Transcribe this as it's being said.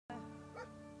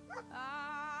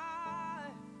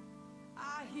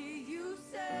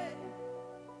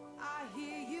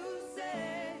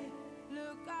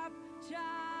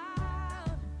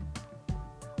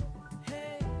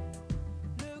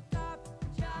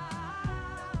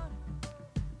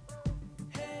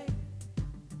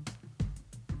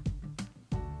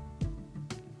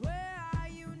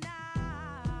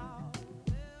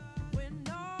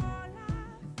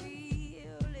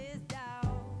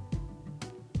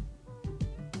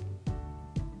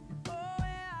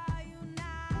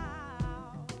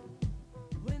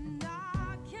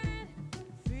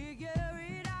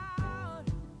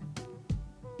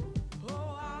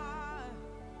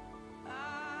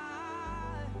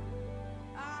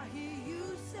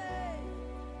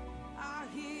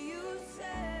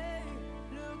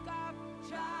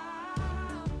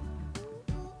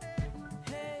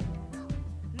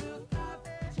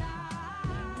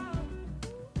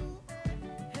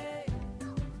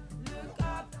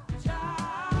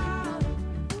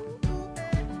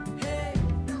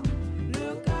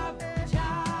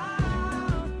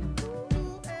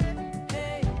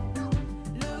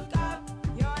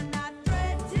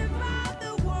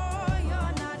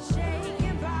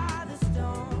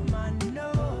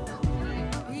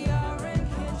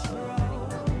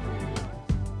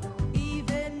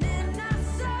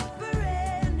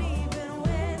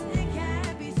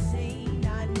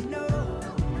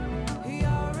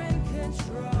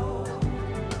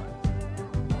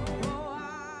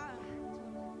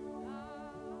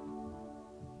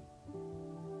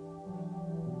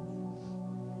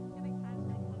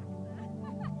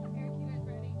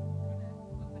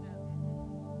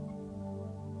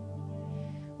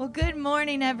Well, good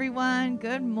morning, everyone.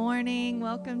 Good morning.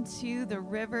 Welcome to the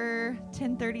River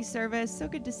 10:30 service. So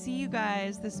good to see you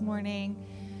guys this morning.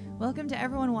 Welcome to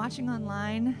everyone watching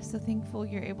online. So thankful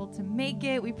you're able to make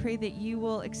it. We pray that you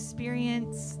will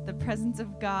experience the presence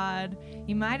of God.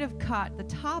 You might have caught the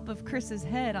top of Chris's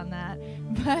head on that,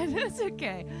 but it's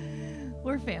okay.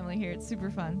 We're family here. It's super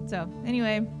fun. So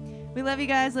anyway, we love you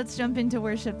guys. Let's jump into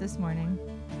worship this morning.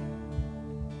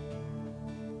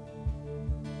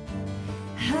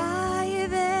 Higher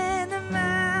than the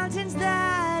mountains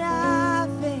that I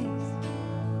face,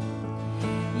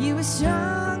 you are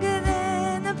stronger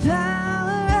than the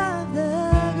power of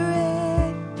the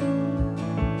grave.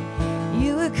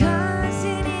 You are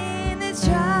constant in the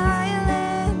trial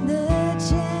and the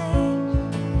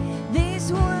change.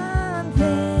 This one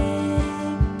thing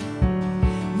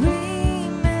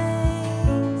remains.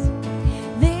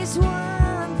 This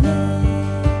one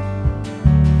thing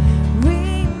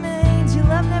remains. Your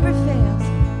love never fails,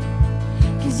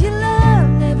 'cause your love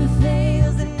never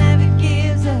fails and never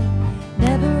gives up,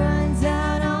 never runs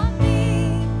out on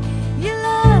me. Your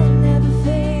love never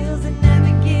fails and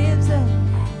never gives up,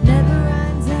 never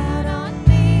runs out on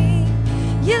me.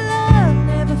 Your love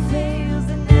never fails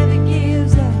and never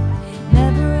gives up,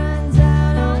 never runs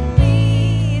out on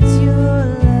me. It's your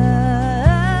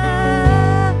love.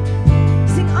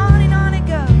 Sing on and on it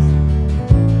goes.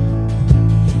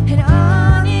 And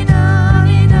on and on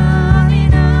and on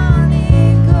and on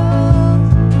it goes.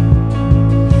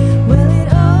 Well, it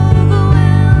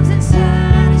overwhelms and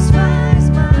satisfies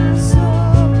my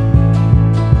soul.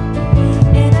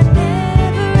 And I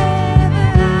never ever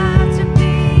have to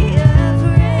be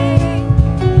afraid.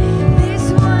 This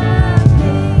one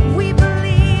thing, we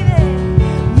believe it,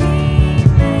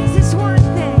 remains. This one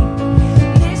thing,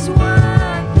 this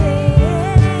one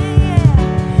thing,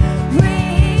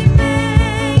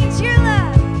 remains. Your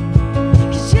love,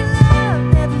 'cause your love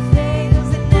never fails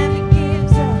and never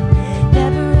gives up,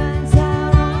 never runs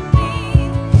out on me.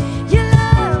 Your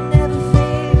love never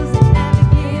fails and never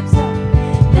gives up,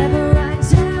 never runs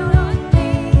out on me.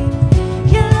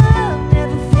 Your love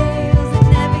never fails and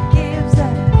never gives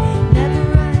up, never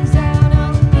runs out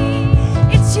on me.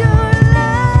 It's your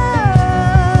love.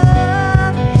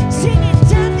 Sing it,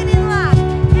 death and in life.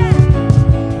 Yeah.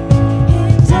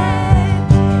 In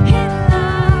death and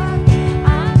life,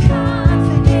 I'm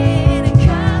confident and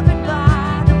covered by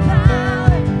the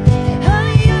power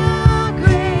of your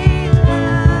great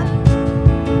love.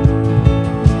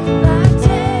 My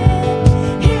debt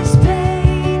is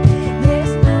paid.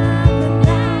 There's nothing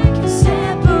that can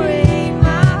separate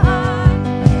my heart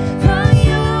from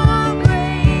your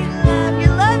great love.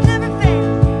 Your love never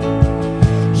fails.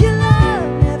 Your love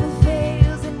never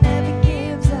fails and never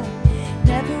gives up,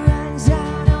 never runs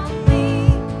out on me.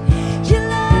 Your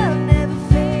love never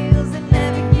fails and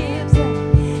never gives up,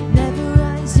 never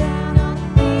runs out on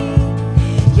me.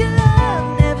 Your love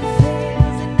never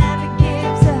fails and never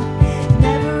gives up,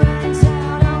 never runs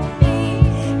out on me.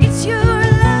 It's your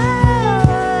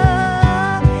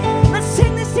love. Let's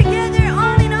sing this together.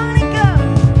 On and on it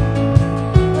goes.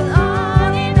 Well,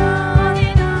 on and on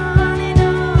and on and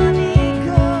on it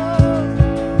goes.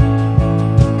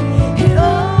 It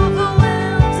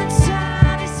overwhelms and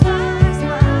satisfies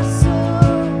my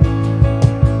soul.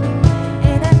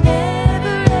 And I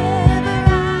never ever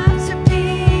have to be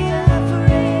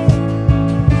afraid.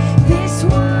 This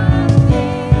one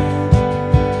thing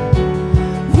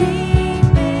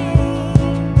remains.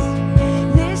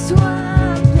 This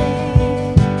one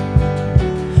thing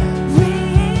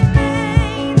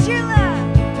remains. Your love,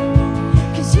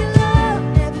 'cause your love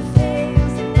never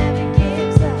fails and never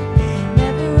gives up,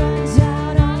 never runs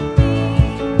out on me.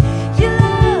 Your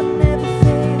love never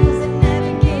fails and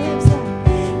never gives up,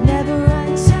 never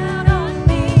runs out on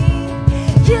me.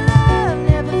 Your love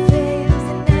never fails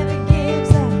and never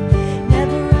gives up,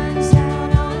 never runs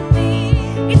out on me.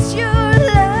 It's your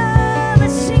love.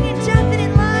 Let's sing it, death and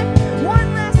in life, one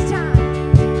last time.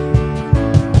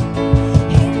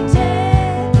 In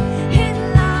death and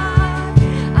life,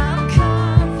 I'm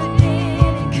confident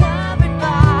and covered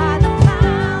by the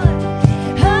power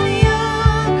of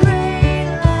your great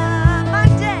love. My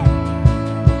debt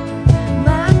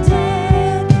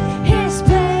is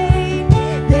paid.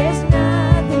 There's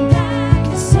nothing that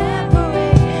can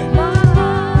separate my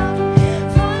heart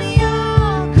from your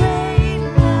great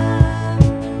love.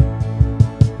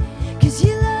 'Cause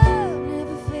your love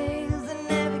never fails and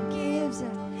never gives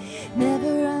up,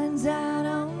 never runs out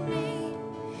on me.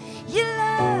 Your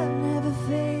love never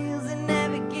fails and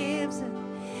never gives up,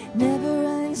 never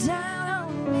runs out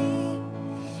on me.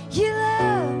 Your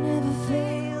love never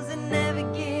fails and never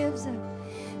gives up,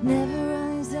 never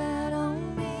runs out on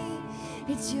me.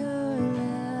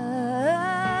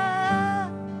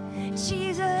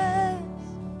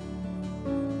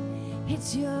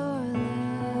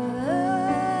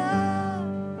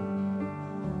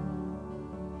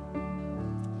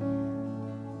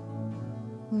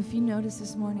 if you notice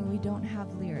this morning we don't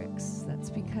have lyrics,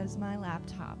 that's because my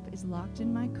laptop is locked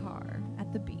in my car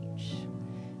at the beach.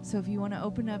 So if you want to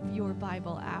open up your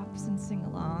Bible apps and sing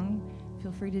along,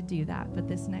 feel free to do that. But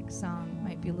this next song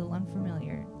might be a little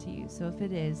unfamiliar to you. So if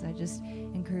it is, I just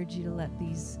encourage you to let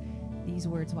these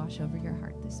words wash over your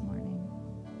heart this morning.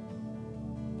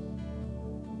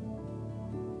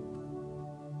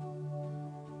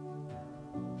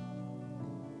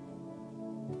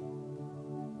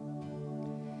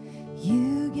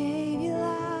 You gave your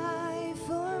life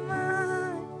for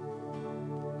mine,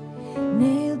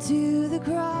 nailed to the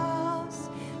cross,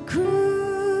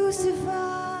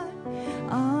 crucified.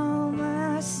 All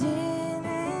my sin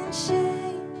and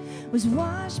shame was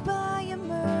washed by your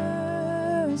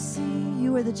mercy.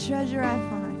 You are the treasure I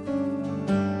find.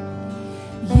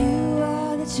 You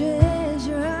are the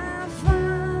treasure I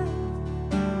find,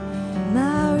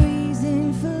 my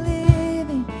reason for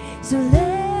living. So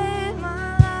let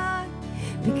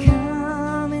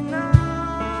become an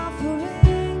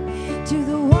offering to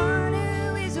the one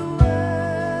who is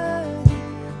worthy.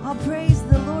 I'll praise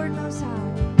the Lord Most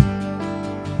High.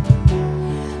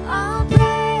 I'll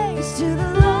praise to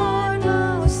the Lord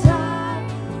Most High.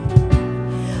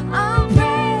 I'll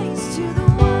praise to the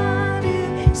one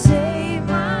who saved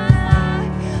my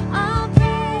life. I'll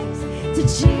praise to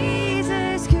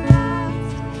Jesus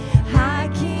Christ, High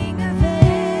King of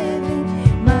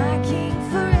heaven, my King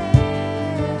forever.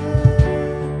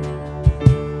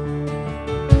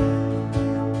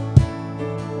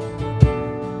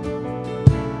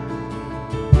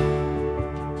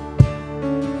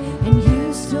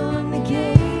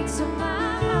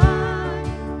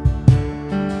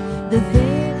 The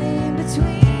veil in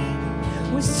between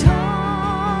was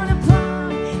torn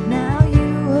apart. Now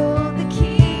you hold the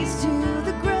keys to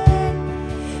the grave.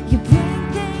 You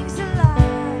bring things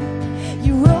alive.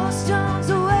 You roll stones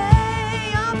away.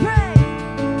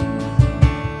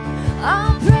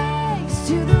 I'll praise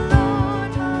to the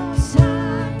Lord Most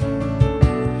High.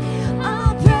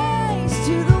 I'll praise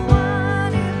to the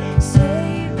one who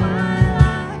saved my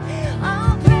life.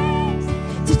 I'll praise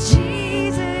to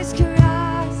Jesus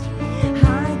Christ,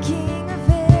 High King of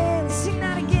heaven. Sing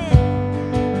that again.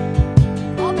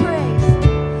 I'll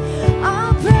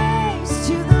praise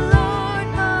to the Lord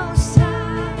Most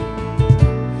High.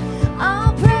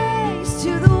 I'll praise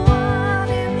to the one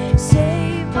who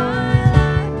saved my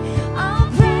life. I'll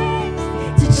praise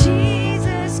to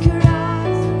Jesus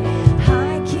Christ,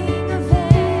 High King of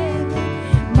heaven,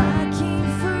 my King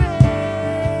forever.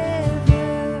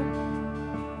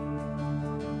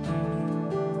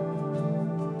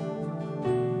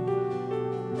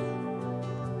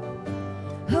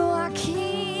 Oh, our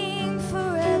King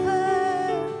forever,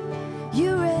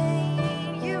 you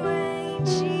reign,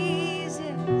 Jesus.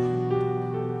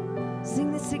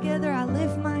 Sing this together. I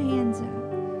lift my hands up.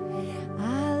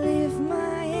 I lift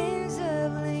my hands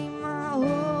up, lay my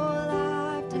whole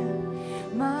life down.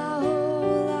 My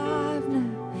whole life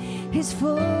now is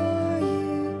for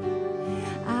you.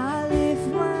 I lift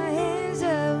my hands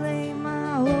up, lay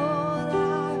my whole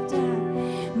life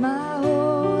down. My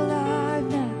whole life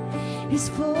now is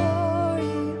for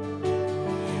you.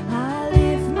 I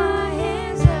lift my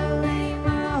hands up, lay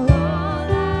my whole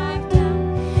life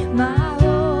down. My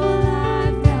whole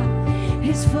life now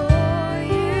is for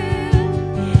you.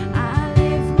 I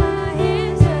lift my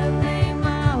hands up, lay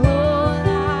my whole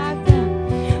life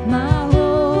down. My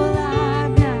whole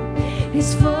life now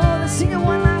is for. Let's sing it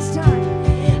one last time.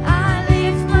 I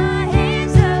lift my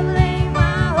hands up, lay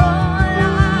my whole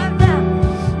life down.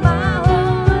 My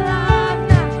whole life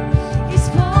now is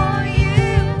for you.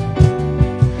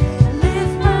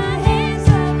 Lift my hands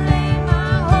up, lay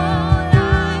my whole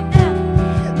life down.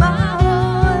 My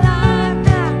whole life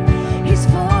now is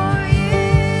for you.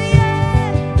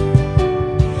 Yeah.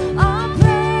 All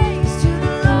praise to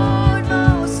the Lord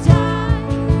Most High.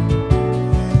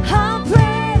 All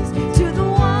praise to the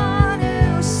one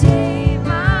who saved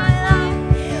my life.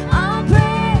 All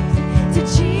praise to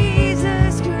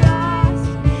Jesus Christ,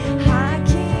 High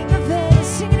King of heaven.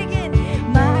 Sing it again.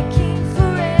 My King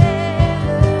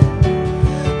forever.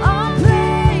 All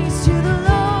praise to the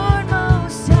Lord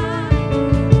Most High.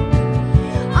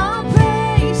 All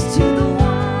praise to the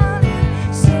one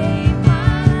who saved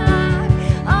my life.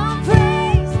 All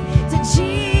praise to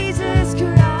Jesus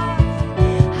Christ,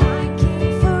 High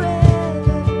King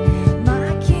forever, my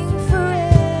King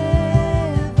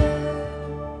forever,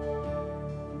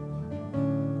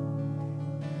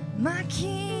 my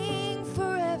King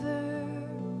forever.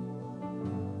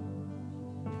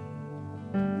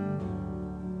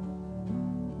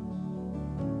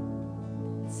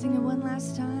 Sing it one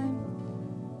last time.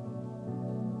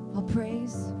 I'll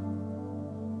praise.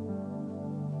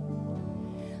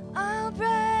 I'll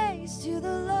praise to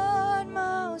the Lord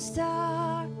Most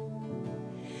High.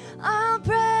 I'll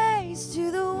praise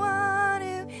to the one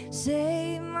who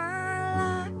saved my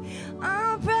life.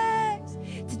 I'll praise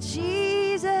to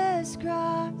Jesus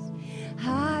Christ,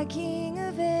 High King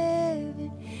of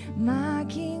heaven, my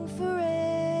King forever.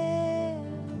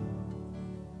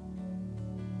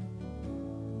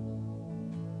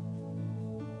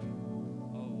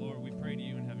 Oh Lord, we pray to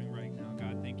you in heaven right now.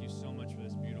 God, thank you so much for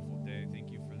this beautiful day. Thank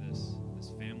you for this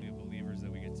family of believers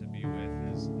that we get to be with.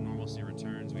 As normalcy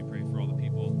returns, we pray for all the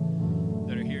people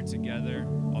that are here together,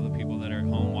 all the people that are at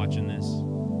home watching this.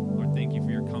 Lord, thank you for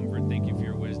your comfort. Thank you for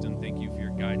your wisdom. Thank you for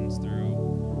your guidance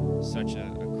through such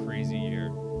a crazy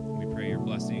year. We pray your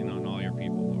blessing on all your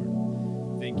people,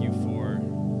 Lord. Thank you for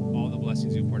all the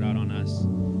blessings you've poured out on us.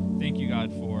 Thank you,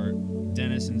 God, for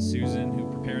Dennis and Susan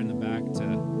who prepare in the back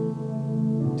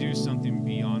to do something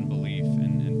beyond belief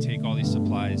and take all these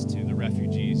supplies to the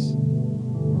refugees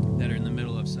that are in the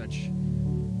middle of such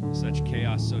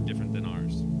chaos, so different than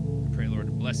ours. We pray, Lord,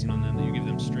 a blessing on them, that you give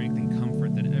them strength and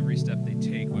comfort, that every step they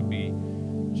take would be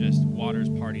just waters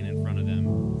parting in front of them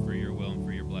for your will and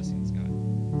for your blessings, God.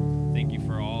 Thank you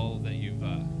for all that you've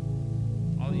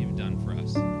done for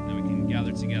us, that we can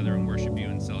gather together and worship you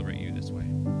and celebrate you this way.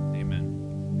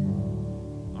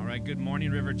 Amen. All right, good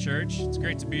morning, River Church. It's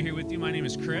great to be here with you. My name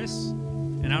is Chris,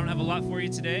 and I don't have a lot for you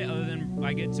today other than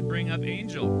I get to bring up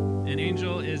Angel. And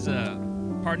Angel is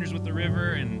partners with the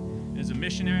River and is a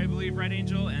missionary, I believe, right,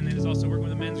 Angel? And then is also working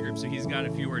with a men's group, so he's got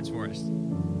a few words for us.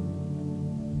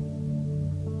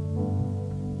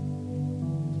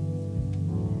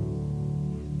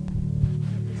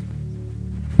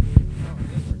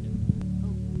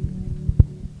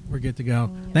 We're good to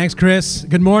go. Thanks, Chris.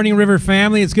 Good morning, River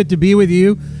family. It's good to be with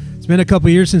you. It's been a couple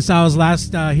years since I was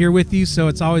last here with you, so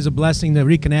it's always a blessing to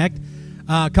reconnect.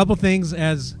 A couple things.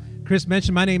 As Chris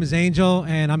mentioned, my name is Angel,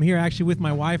 and I'm here actually with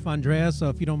my wife, Andrea, so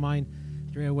if you don't mind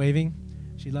Andrea waving.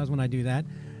 She loves when I do that.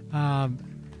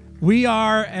 We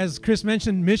are, as Chris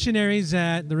mentioned, missionaries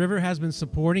that the River has been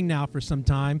supporting now for some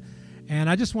time, and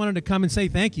I just wanted to come and say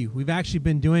thank you. We've actually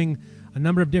been doing a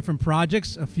number of different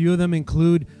projects. A few of them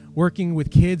include working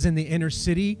with kids in the inner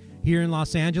city here in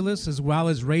Los Angeles, as well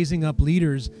as raising up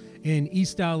leaders in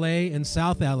East LA and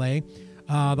South LA.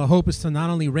 The hope is to not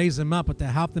only raise them up, but to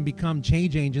help them become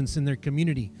change agents in their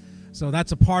community. So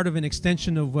that's a part of an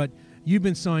extension of what you've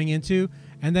been sowing into.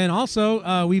 And then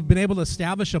also, we've been able to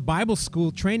establish a Bible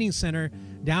school training center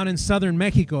down in southern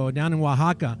Mexico, down in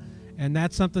Oaxaca. And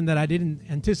that's something that I didn't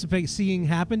anticipate seeing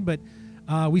happen, but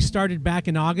we started back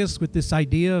in August with this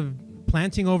idea of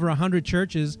planting over 100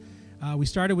 churches. We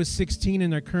started with 16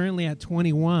 and they're currently at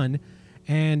 21.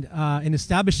 And in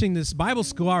establishing this Bible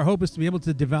school, our hope is to be able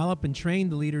to develop and train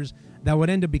the leaders that would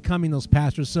end up becoming those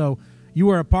pastors. So you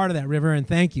are a part of that, River, and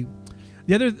thank you.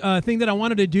 The other thing that I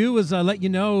wanted to do was let you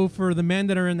know, for the men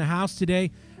that are in the house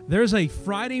today, there's a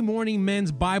Friday morning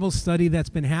men's Bible study that's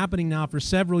been happening now for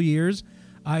several years.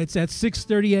 It's at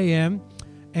 6:30 a.m.,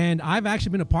 and I've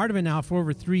actually been a part of it now for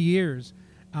over 3 years.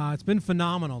 It's been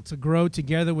phenomenal to grow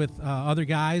together with other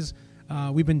guys.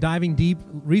 We've been diving deep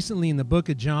recently in the book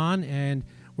of John, and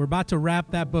we're about to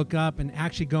wrap that book up and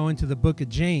actually go into the book of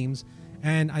James.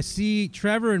 And I see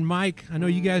Trevor and Mike. I know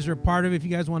you guys are a part of it. If you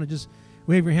guys want to just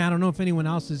wave your hand. I don't know if anyone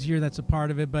else is here that's a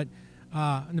part of it, but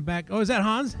in the back. Oh, is that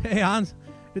Hans? Hey, Hans.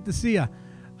 Good to see you.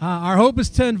 Our hope is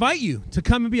to invite you to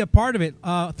come and be a part of it.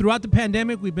 Throughout the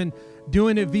pandemic, we've been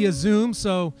doing it via Zoom,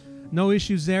 so no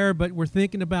issues there, but we're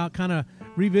thinking about kind of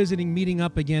revisiting meeting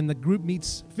up again. The group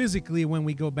meets physically when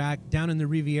we go back down in the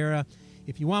Riviera.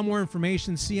 If you want more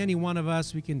information, see any one of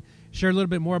us. We can share a little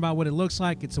bit more about what it looks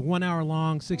like. It's a 1 hour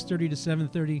long, 6:30 to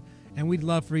 7:30, and we'd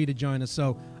love for you to join us.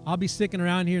 So I'll be sticking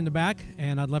around here in the back,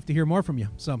 and I'd love to hear more from you.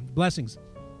 So blessings.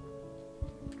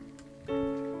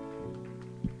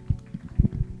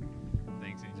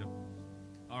 Thanks, Angel.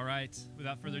 All right,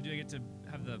 without further ado, I get to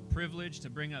have the privilege to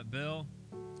bring up Bill,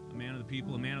 a man of the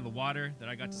people, a man of the water that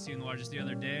I got to see in the water just the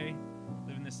other day,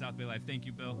 living this South Bay life. Thank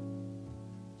you, Bill.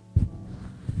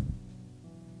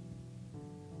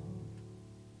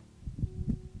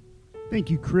 Thank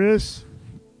you, Chris.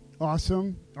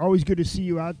 Awesome. Always good to see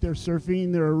you out there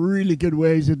surfing. There are really good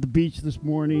waves at the beach this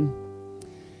morning.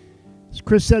 As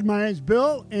Chris said, my name is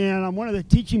Bill, and I'm one of the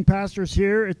teaching pastors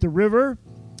here at the River,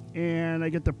 and I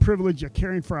get the privilege of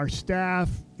caring for our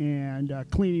staff and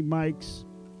cleaning mics,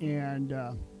 and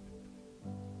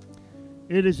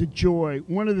it is a joy.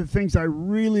 One of the things I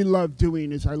really love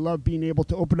doing is I love being able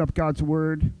to open up God's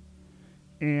Word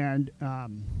and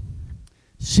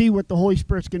see what the Holy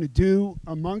Spirit's going to do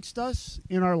amongst us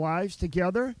in our lives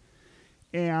together.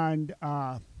 And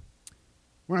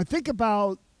when I think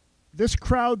about this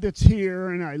crowd that's here,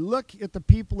 and I look at the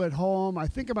people at home, I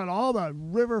think about all the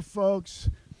River folks,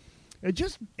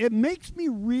 it makes me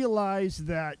realize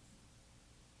that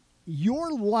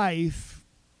your life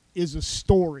is a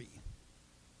story.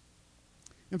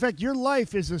 In fact, your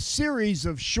life is a series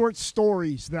of short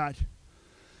stories that,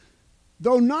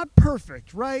 though not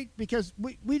perfect, right? Because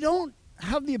we don't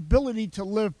have the ability to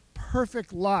live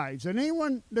perfect lives. And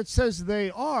anyone that says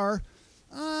they are,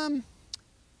 I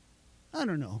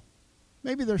don't know.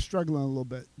 Maybe they're struggling a little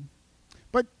bit.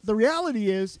 But the reality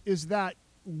is that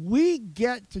we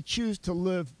get to choose to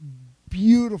live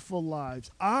beautiful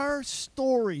lives. Our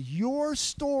story, your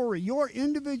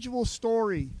individual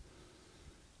story,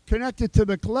 connected to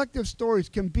the collective stories,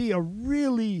 can be a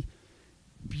really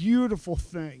beautiful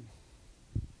thing.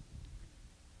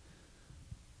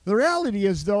 The reality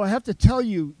is, though, I have to tell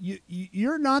you,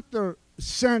 you're not the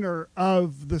center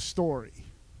of the story.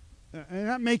 And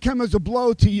that may come as a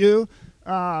blow to you,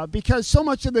 because so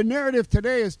much of the narrative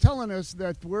today is telling us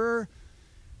that we're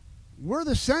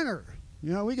the center.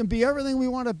 You know, we can be everything we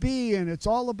want to be, and it's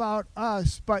all about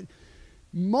us. But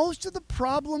most of the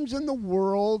problems in the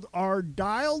world are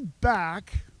dialed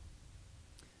back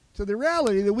to the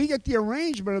reality that we get the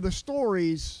arrangement of the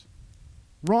stories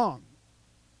wrong.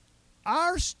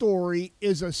 Our story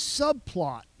is a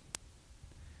subplot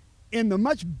in the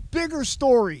much bigger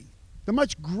story, the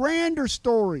much grander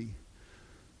story,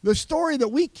 the story that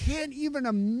we can't even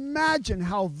imagine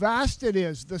how vast it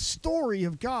is, the story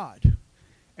of God.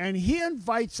 And He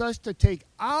invites us to take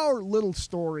our little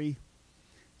story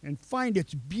and find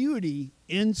its beauty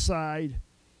inside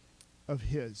of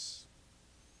His.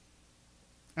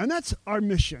 And that's our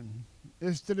mission,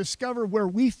 is to discover where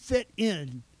we fit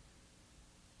in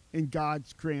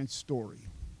God's grand story.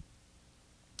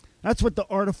 That's what the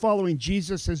art of following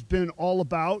Jesus has been all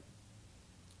about.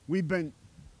 We've been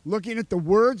looking at the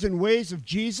words and ways of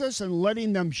Jesus and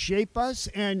letting them shape us.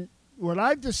 And what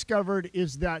I've discovered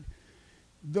is that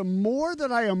the more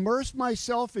that I immerse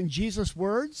myself in Jesus'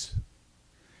 words,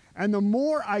 and the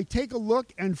more I take a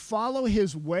look and follow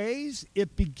His ways,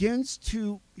 it begins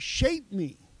to shape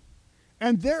me.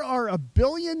 And there are a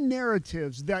billion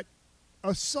narratives that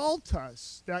assault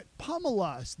us, that pummel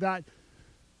us, that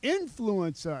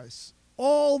influence us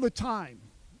all the time.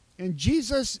 And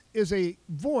Jesus is a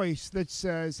voice that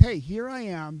says, hey, here I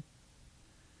am.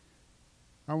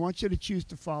 I want you to choose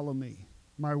to follow me,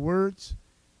 my words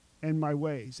and my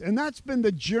ways. And that's been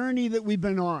the journey that we've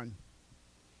been on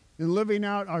in living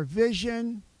out our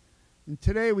vision. And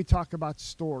today we talk about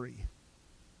story.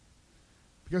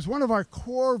 Because one of our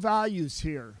core values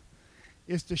here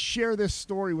is to share this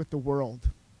story with the world.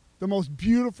 The most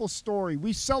beautiful story.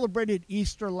 We celebrated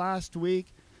Easter last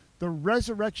week, the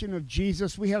resurrection of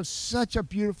Jesus. We have such a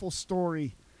beautiful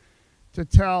story to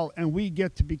tell, and we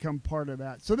get to become part of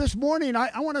that. So this morning,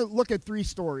 I want to look at 3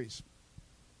 stories.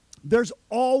 There's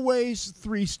always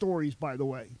 3 stories, by the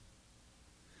way.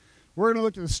 We're going to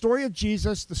look at the story of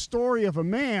Jesus, the story of a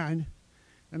man,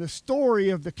 and the story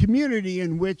of the community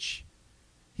in which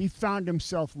he found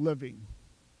himself living.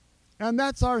 And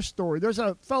that's our story. There's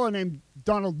a fellow named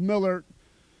Donald Miller,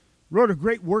 wrote a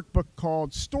great workbook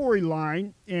called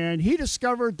Storyline, and he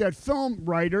discovered that film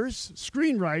writers,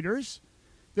 screenwriters,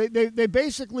 they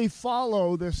basically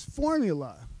follow this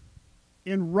formula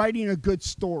in writing a good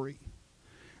story.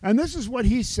 And this is what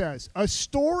he says: a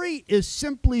story is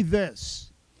simply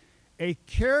this: a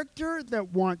character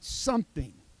that wants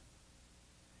something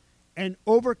and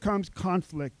overcomes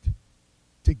conflict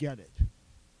to get it.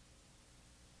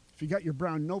 If you got your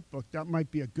brown notebook, that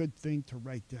might be a good thing to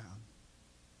write down.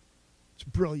 It's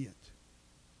brilliant.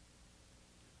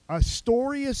 A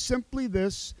story is simply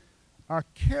this: a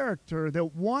character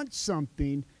that wants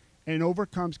something and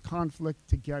overcomes conflict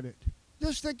to get it.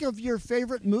 Just think of your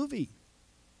favorite movie.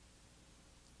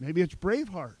 Maybe it's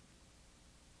Braveheart.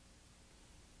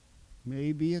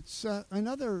 Maybe it's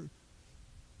another,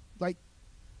 like,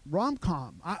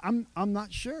 rom-com. I'm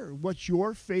not sure what's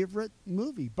your favorite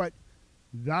movie, but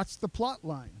that's the plot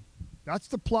line. That's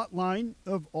the plot line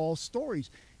of all stories.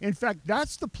 In fact,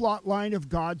 that's the plot line of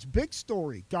God's big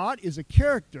story. God is a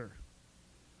character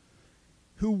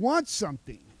who wants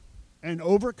something and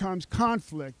overcomes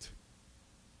conflict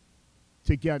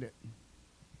to get it.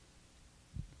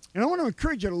 And I want to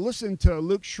encourage you to listen to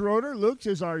Luke Schroeder. Luke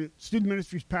is our student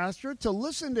ministries pastor. To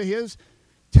listen to his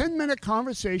 10-minute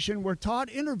conversation where Todd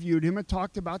interviewed him and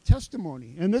talked about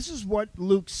testimony. And this is what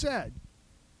Luke said.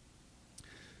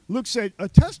 Luke said, a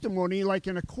testimony, like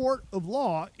in a court of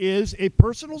law, is a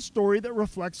personal story that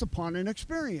reflects upon an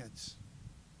experience.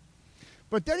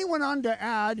 But then he went on to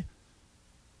add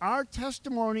our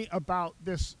testimony about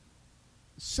this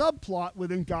subplot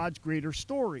within God's greater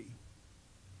story.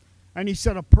 And he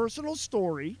said a personal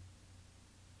story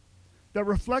that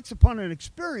reflects upon an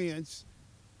experience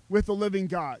with the living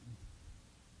God.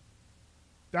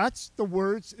 That's the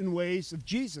words and ways of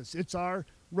Jesus. It's our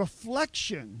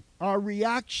reflection, our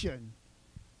reaction,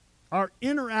 our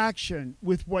interaction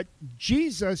with what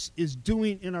Jesus is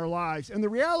doing in our lives. And the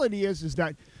reality is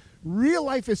that real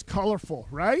life is colorful,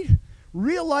 right?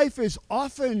 Real life is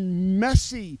often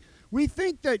messy. We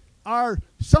think that our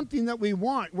something that we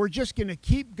want, we're just going to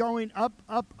keep going up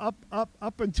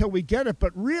until we get it.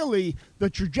 But really, the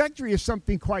trajectory is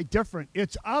something quite different.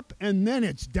 It's up and then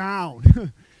it's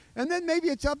down. And then maybe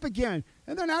it's up again.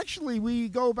 And then actually we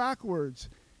go backwards.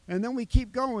 And then we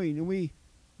keep going and we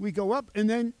go up. And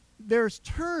then there's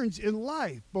turns in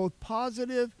life, both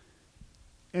positive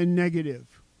and negative.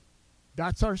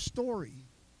 That's our story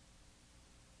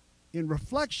in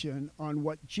reflection on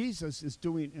what Jesus is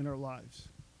doing in our lives.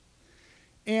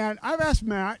 And I've asked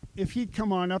Matt if he'd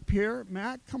come on up here.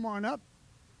 Matt, come on up.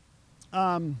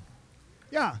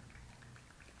 Yeah.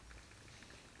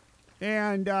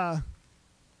 And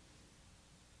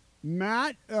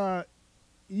Matt,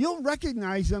 you'll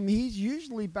recognize him. He's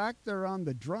usually back there on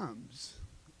the drums.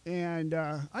 And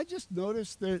I just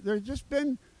noticed that there's just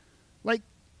been like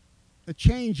a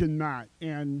change in Matt.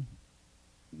 And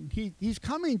he's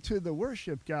coming to the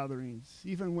worship gatherings,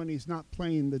 even when he's not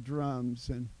playing the drums.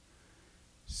 And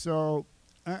so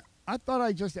I thought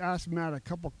I'd just ask Matt a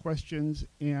couple questions.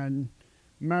 And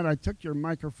Matt, I took your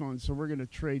microphone, so we're going to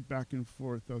trade back and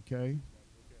forth, okay?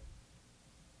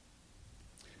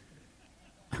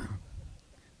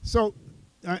 So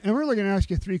I'm really going to ask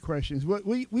you three questions.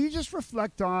 Will you just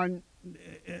reflect on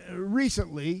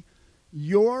recently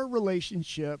your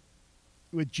relationship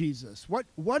with Jesus?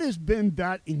 What has been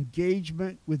that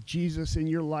engagement with Jesus in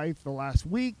your life the last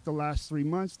week, the last 3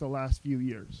 months, the last few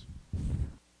years?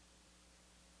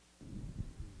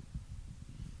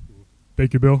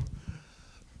 Thank you, Bill.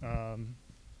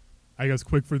 I guess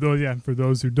quick for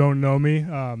those who don't know me,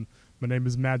 my name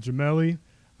is Matt Gemelli.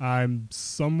 I'm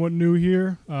somewhat new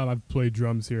here. I've played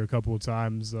drums here a couple of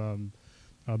times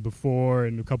before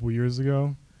and a couple of years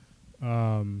ago.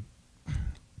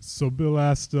 So Bill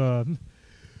asked,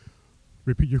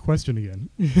 repeat your question again.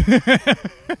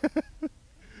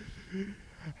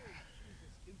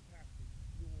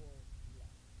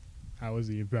 How has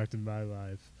he impacted my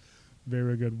life?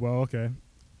 Very good. Well, okay.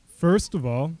 First of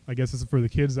all, I guess this is for the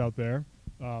kids out there.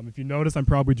 If you notice, I'm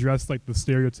probably dressed like the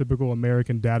stereotypical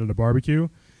American dad at a barbecue.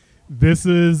 This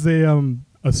is a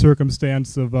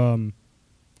circumstance of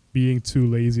being too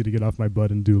lazy to get off my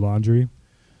butt and do laundry.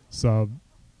 So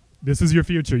this is your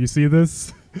future. You see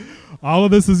this? All of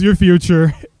this is your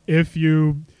future if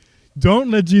you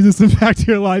don't let Jesus impact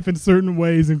your life in certain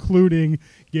ways, including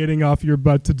getting off your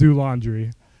butt to do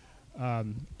laundry.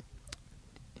 And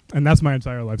that's my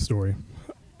entire life story.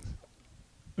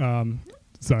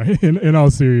 Sorry, in all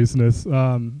seriousness.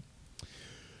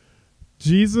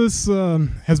 Jesus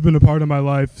has been a part of my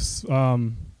life,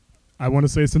 I want to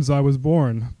say, since I was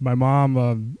born. My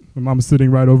mom is sitting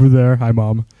right over there. Hi,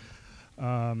 Mom.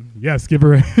 Yes, give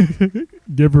her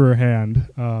give her a hand.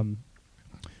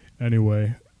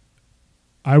 Anyway,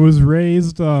 I was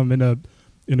raised in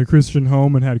a Christian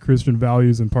home and had Christian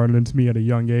values imparted into me at a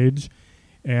young age.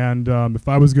 And if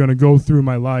I was going to go through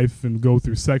my life and go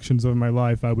through sections of my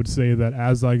life, I would say that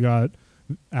as I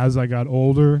got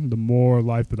older, the more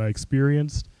life that I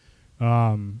experienced,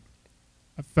 I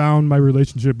found my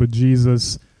relationship with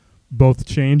Jesus both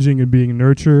changing and being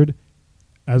nurtured,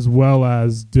 as well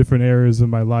as different areas of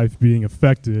my life being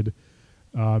affected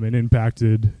and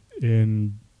impacted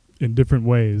in different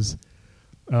ways.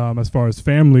 As far as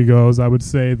family goes, I would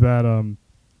say that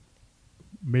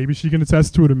maybe she can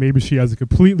attest to it, or maybe she has a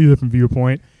completely different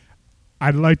viewpoint.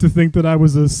 I'd like to think that I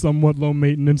was a somewhat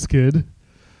low-maintenance kid.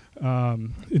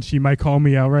 And she might call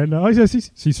me out right now. Oh, yeah,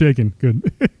 she's shaking.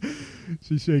 Good.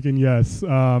 She's shaking, yes.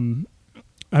 I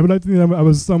would like to think that I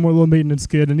was a somewhat low-maintenance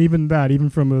kid, and even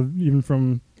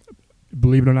from,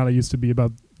 believe it or not, I used to be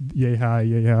about yay high.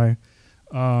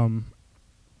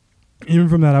 Even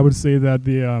from that, I would say that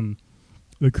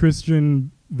the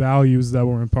Christian values that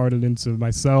were imparted into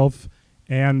myself,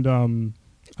 and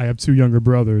I have two younger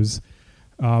brothers.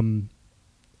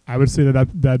 I would say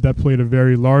that played a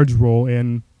very large role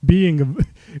in being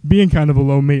kind of a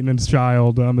low maintenance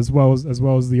child, as well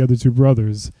as the other two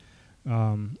brothers.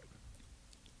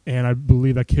 and I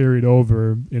believe that carried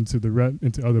over into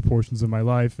into other portions of my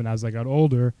life. And as I got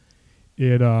older,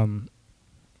 it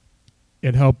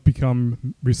helped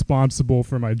become responsible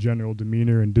for my general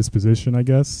demeanor and disposition, I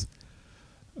guess.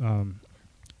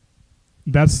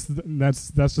 That's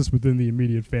just within the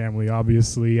immediate family.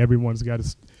 Obviously, everyone's got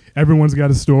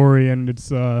a story, and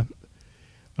it's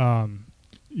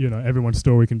everyone's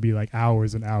story can be like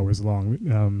hours and hours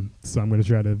long. So I'm going to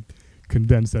try to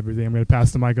condense everything. I'm going to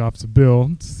pass the mic off to Bill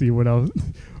to see what else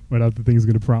the thing is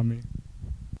going to prompt me.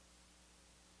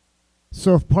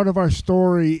 So if part of our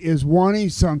story is wanting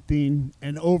something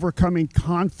and overcoming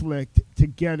conflict to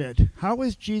get it, how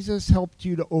has Jesus helped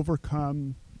you to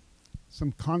overcome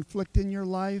some conflict in your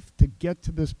life to get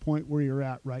to this point where you're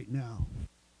at right now?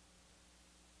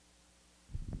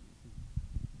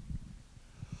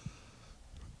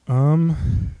 In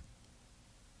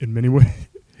many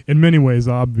ways,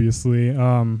 obviously.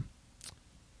 I'm,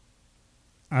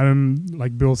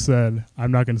 like Bill said,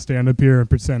 I'm not going to stand up here and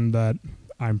pretend that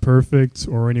I'm perfect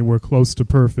or anywhere close to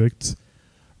perfect.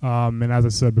 And as I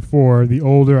said before, the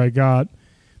older I got,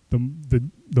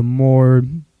 the more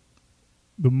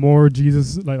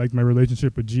Jesus, like my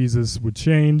relationship with Jesus would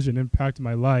change and impact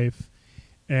my life.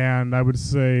 And I would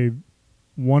say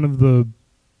one of the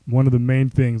main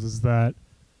things is that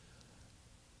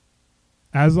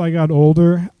as I got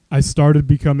older, I started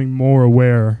becoming more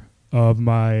aware of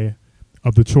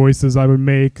the choices I would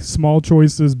make, small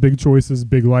choices,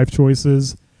 big life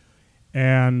choices.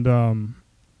 And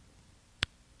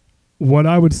what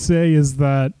I would say is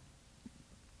that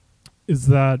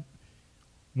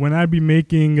when I'd be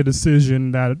making a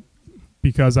decision that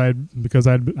because I'd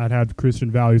had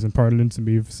Christian values imparted into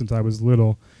me since I was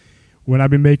little, when I'd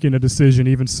be making a decision,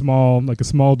 even small, like a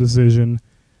small decision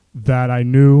that I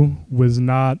knew was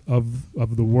not of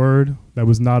the Word, that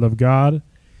was not of God,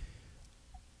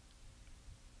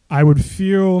 I would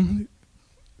feel,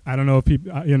 I don't know if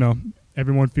people,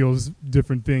 everyone feels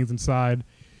different things inside,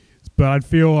 but I'd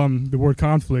feel the word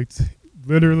conflict,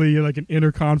 literally like an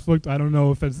inner conflict. I don't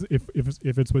know if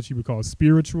it's what you would call a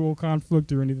spiritual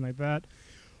conflict or anything like that,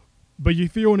 but you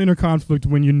feel an inner conflict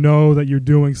when you know that you're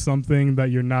doing something that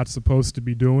you're not supposed to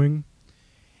be doing.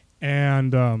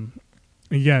 And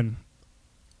again,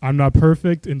 I'm not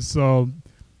perfect, and so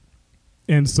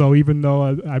even though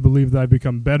I believe that I've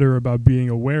become better about being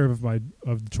aware of the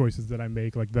choices that I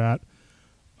make like that,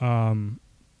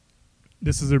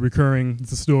 this is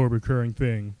still a recurring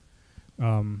thing.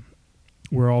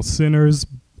 We're all sinners.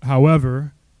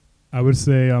 However, I would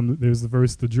say there's the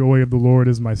verse, "The joy of the Lord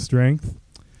is my strength."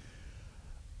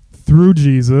 Through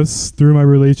Jesus, through my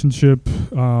relationship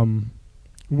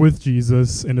with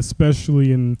Jesus, and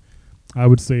especially in, I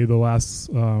would say, the last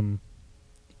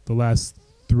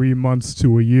 3 months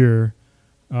to a year,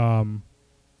 I've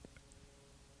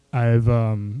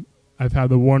had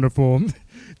the wonderful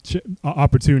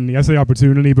opportunity. I say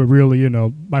opportunity, but really,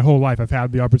 my whole life I've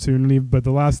had the opportunity. But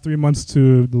the last 3 months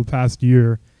to the past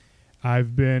year,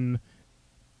 I've been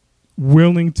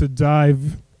willing to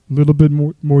dive a little bit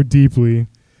more deeply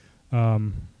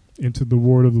into the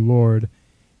Word of the Lord,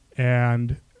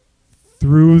 and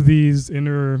through these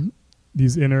inner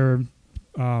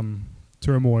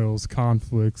turmoils,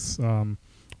 conflicts,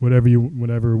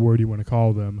 whatever word you want to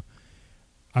call them,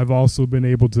 I've also been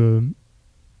able to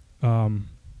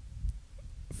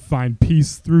find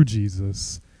peace through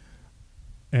Jesus.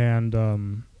 And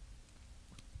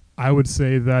I would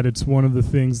say that it's one of the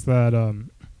things that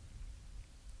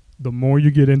the more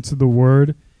you get into the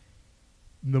Word,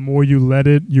 the more you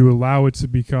allow it to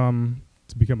become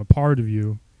a part of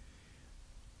you,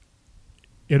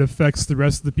 it affects the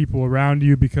rest of the people around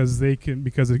you because it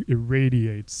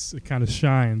radiates, it kind of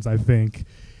shines, I think.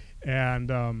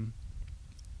 And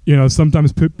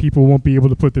sometimes people won't be able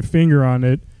to put their finger on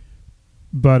it,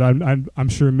 but I'm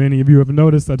sure many of you have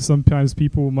noticed that sometimes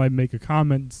people might make a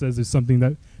comment that says there's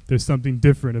something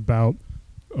different about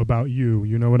you.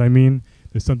 You know what I mean?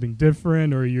 There's something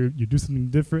different, or you do something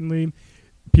differently.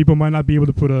 People might not be able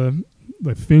to put a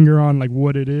finger on like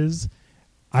what it is.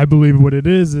 I believe what it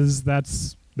is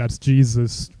that's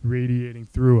Jesus radiating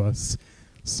through us.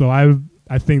 So I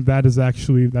think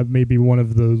that may be one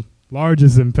of the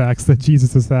largest impacts that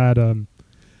Jesus has had on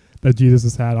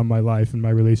my life, and my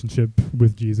relationship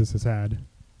with Jesus has had.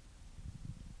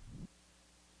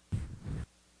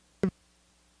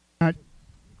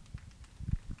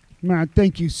 Matt,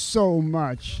 thank you so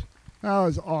much. That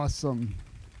was awesome.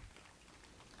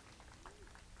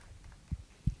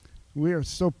 We are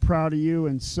so proud of you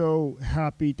and so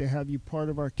happy to have you part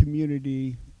of our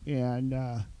community. And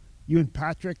you and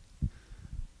Patrick,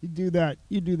 you do that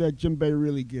djembe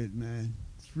really good, man.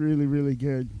 It's It's really, really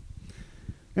good.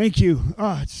 Thank you.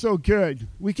 Oh, it's so good.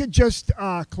 We could just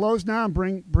close now and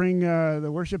bring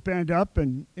the worship band up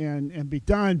and be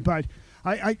done. But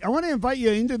I want to invite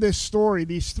you into this story,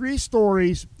 these three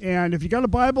stories. And if you got a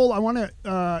Bible, I want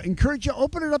to encourage you,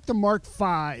 open it up to Mark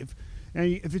 5.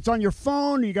 And if it's on your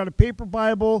phone, you got a paper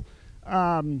Bible,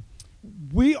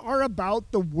 we are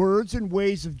about the words and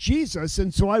ways of Jesus.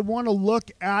 And so I want to look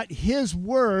at his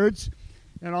words,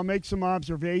 and I'll make some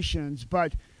observations.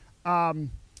 But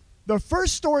the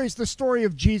first story is the story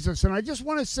of Jesus. And I just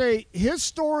want to say his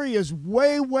story is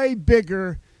way, way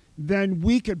bigger than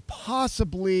we could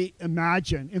possibly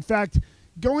imagine. In fact,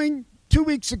 going 2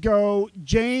 weeks ago,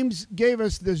 James gave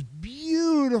us this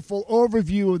beautiful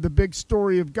overview of the big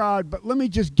story of God, but let me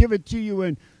just give it to you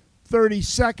in 30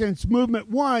 seconds. Movement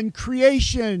 1,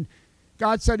 creation.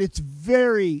 God said it's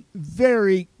very,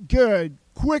 very good.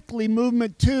 Quickly,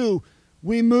 movement 2,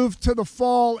 we moved to the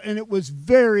fall and it was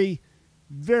very,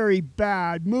 very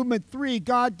bad. Movement 3,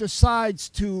 God decides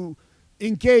to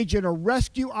engage in a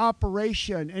rescue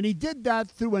operation, and he did that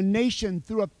through a nation,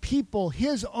 through a people,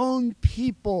 his own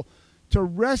people, to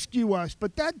rescue us.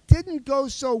 But that didn't go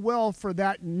so well for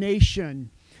that nation.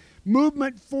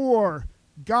 Movement 4,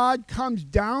 God comes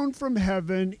down from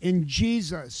heaven in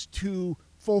Jesus to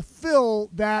fulfill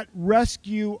that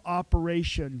rescue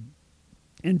operation.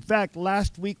 In fact,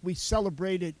 last week we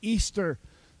celebrated Easter,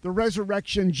 the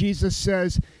resurrection. Jesus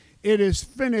says, "It is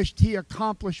finished." He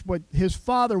accomplished what his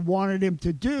Father wanted him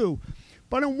to do.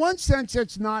 But in one sense,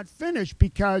 it's not finished,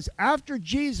 because after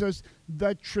Jesus,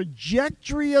 the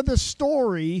trajectory of the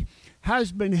story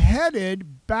has been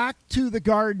headed back to the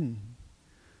garden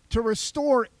to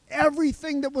restore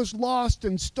everything that was lost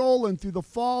and stolen through the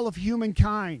fall of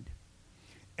humankind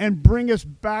and bring us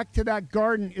back to that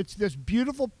garden. It's this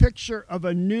beautiful picture of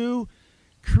a new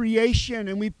creation.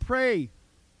 And we pray,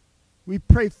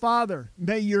 Father,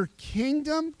 may your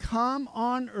kingdom come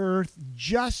on earth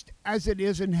just as it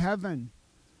is in heaven.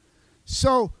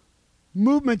 So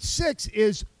movement 6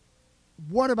 is,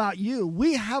 what about you?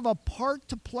 We have a part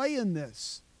to play in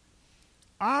this.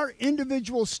 Our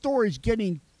individual stories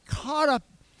getting caught up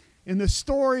in the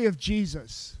story of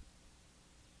Jesus.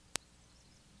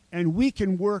 And we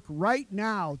can work right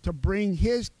now to bring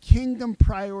his kingdom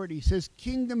priorities, his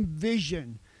kingdom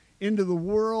vision into the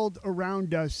world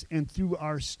around us and through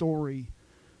our story.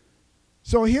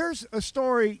 So here's a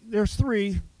story. There's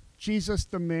 3, Jesus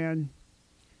the man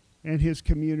and his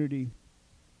community.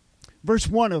 Verse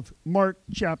 1 of Mark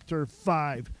chapter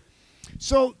 5.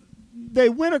 So they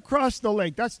went across the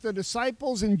lake. That's the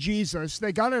disciples and Jesus.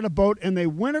 They got in a boat and they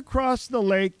went across the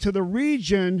lake to the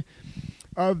region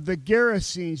of the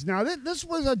Gerasenes. Now, this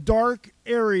was a dark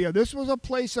area. This was a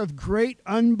place of great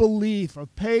unbelief,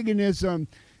 of paganism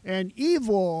and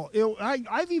evil.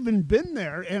 I've even been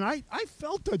there, and I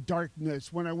felt a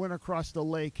darkness when I went across the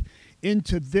lake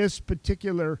into this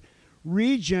particular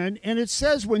region. And it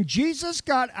says, when Jesus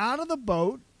got out of the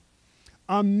boat,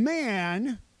 a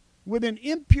man with an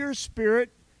impure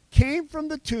spirit came from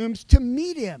the tombs to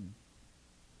meet him.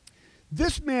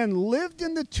 This man lived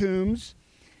in the tombs,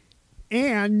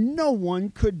 and no one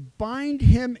could bind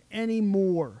him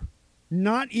anymore,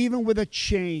 not even with a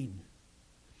chain.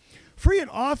 For he had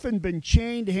often been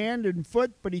chained hand and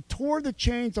foot, but he tore the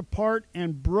chains apart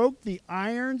and broke the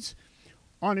irons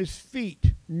on his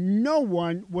feet. No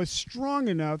one was strong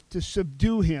enough to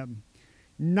subdue him.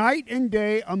 Night and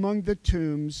day among the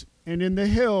tombs and in the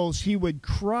hills he would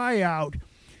cry out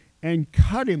and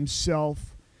cut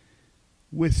himself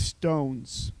with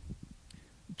stones.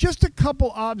 Just a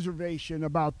couple observations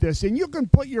about this, and you can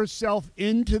put yourself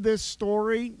into this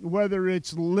story, whether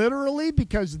it's literally,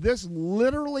 because this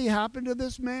literally happened to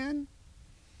this man,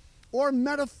 or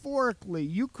metaphorically.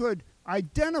 You could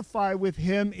identify with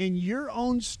him in your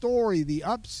own story, the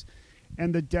ups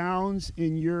and the downs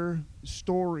in your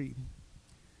story.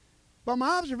 But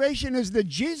my observation is that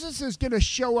Jesus is going to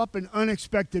show up in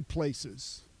unexpected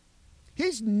places.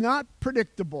 He's not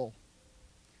predictable,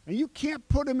 and you can't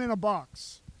put him in a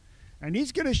box. And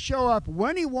he's going to show up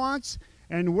when he wants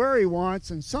and where he wants,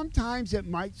 and sometimes it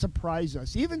might surprise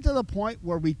us, even to the point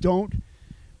where we don't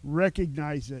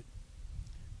recognize it.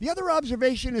 The other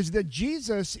observation is that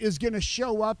Jesus is going to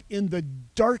show up in the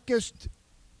darkest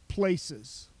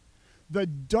places, the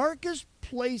darkest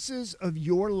places of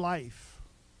your life.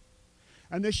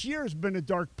 And this year has been a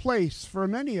dark place for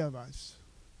many of us,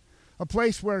 a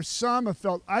place where some have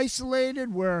felt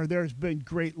isolated, where there's been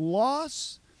great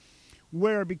loss,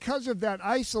 where because of that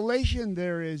isolation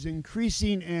there is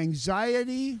increasing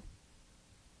anxiety.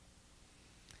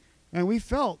 And we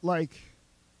felt like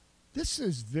this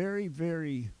is very,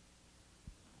 very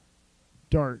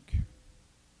dark.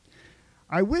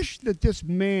 I wish that this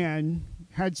man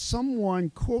had someone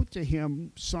quote to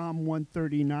him Psalm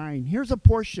 139. Here's a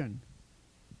portion.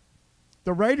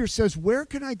 The writer says, "Where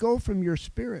can I go from your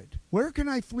spirit? Where can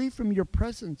I flee from your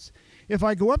presence? If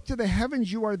I go up to the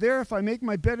heavens, you are there. If I make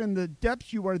my bed in the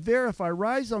depths, you are there. If I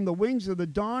rise on the wings of the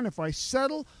dawn, if I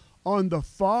settle on the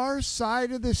far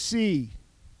side of the sea,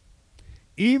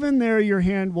 even there your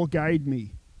hand will guide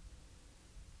me.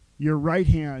 Your right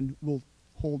hand will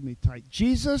hold me tight."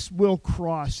 Jesus will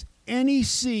cross any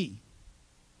sea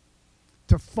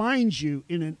to find you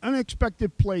in an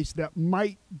unexpected place that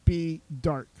might be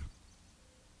dark.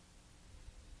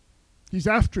 He's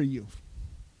after you.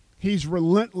 He's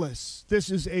relentless.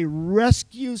 This is a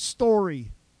rescue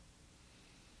story.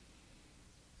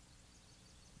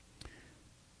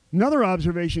 Another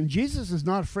observation, Jesus is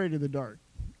not afraid of the dark.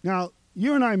 Now,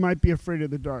 you and I might be afraid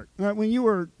of the dark. When you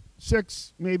were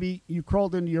 6, maybe you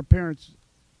crawled into your parents'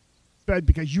 bed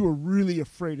because you were really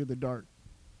afraid of the dark.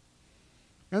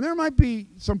 And there might be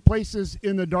some places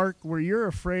in the dark where you're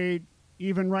afraid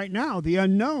even right now, the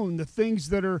unknown, the things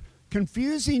that are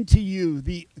confusing to you,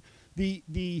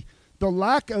 the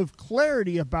lack of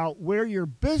clarity about where your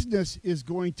business is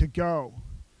going to go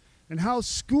and how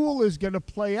school is going to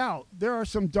play out. There are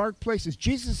some dark places.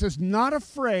 Jesus is not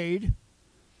afraid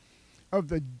of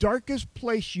the darkest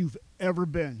place you've ever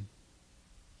been.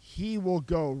 He will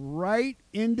go right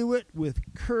into it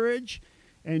with courage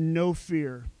and no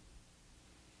fear.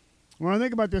 When I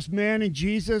think about this man and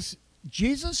Jesus'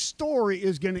 story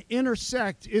is going to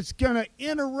intersect. It's going to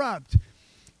interrupt.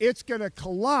 It's going to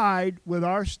collide with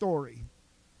our story.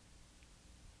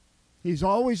 He's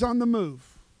always on the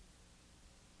move.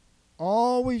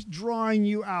 Always drawing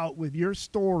you out with your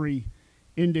story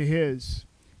into his.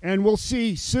 And we'll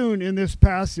see soon in this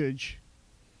passage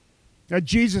that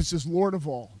Jesus is Lord of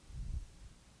all.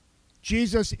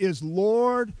 Jesus is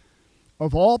Lord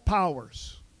of all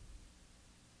powers,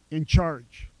 in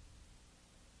charge.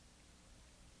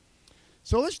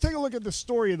 So let's take a look at the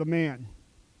story of the man.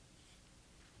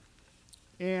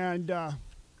 And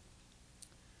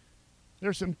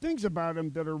there's some things about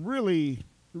him that are really,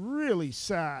 really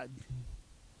sad.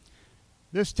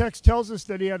 This text tells us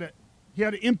that he had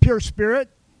an impure spirit.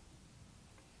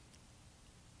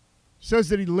 It says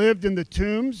that he lived in the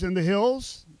tombs in the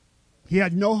hills. He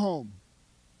had no home.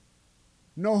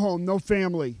 No home, no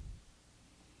family.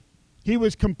 He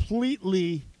was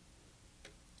completely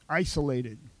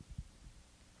isolated.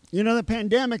 You know, the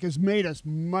pandemic has made us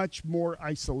much more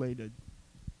isolated.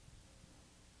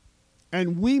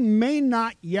 And we may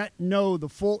not yet know the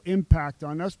full impact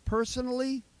on us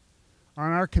personally,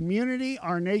 on our community,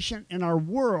 our nation, and our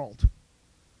world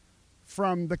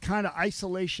from the kind of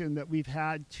isolation that we've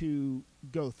had to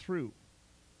go through.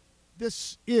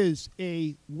 This is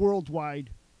a worldwide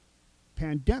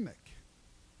pandemic.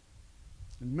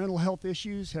 And mental health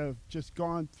issues have just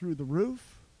gone through the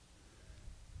roof.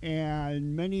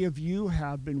 And many of you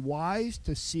have been wise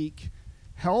to seek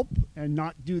help and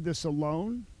not do this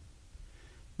alone.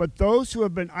 But those who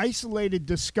have been isolated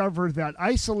discover that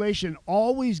isolation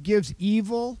always gives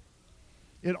evil,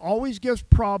 it always gives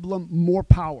problem more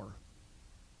power.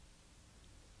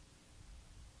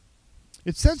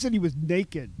 It says that he was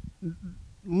naked.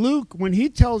 Luke, when he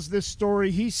tells this story,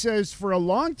 he says for a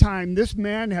long time this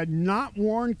man had not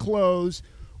worn clothes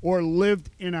or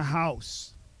lived in a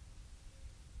house.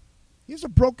 He's a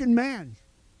broken man.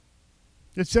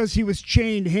 It says he was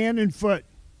chained hand and foot.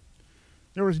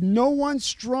 There was no one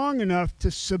strong enough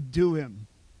to subdue him.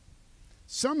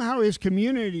 Somehow his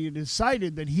community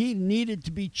decided that he needed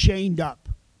to be chained up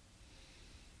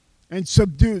and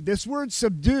subdued. This word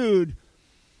subdued,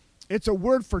 it's a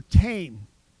word for tame.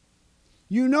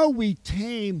 You know, we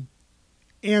tame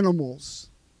animals.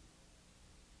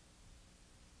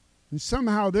 And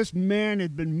somehow this man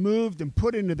had been moved and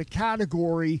put into the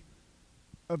category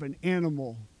of an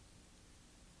animal.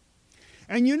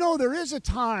 And you know, there is a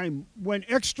time when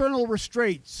external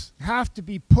restraints have to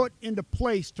be put into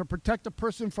place to protect a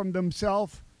person from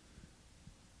themselves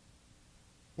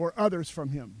or others from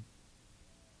him.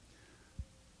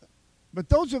 But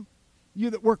those of you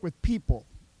that work with people,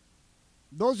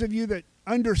 those of you that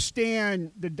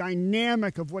understand the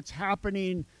dynamic of what's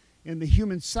happening in the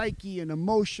human psyche and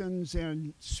emotions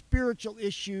and spiritual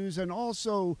issues and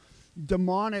also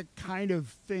demonic kind of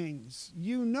things,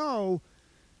 you know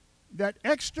that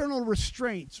external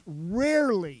restraints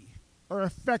rarely are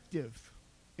effective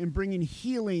in bringing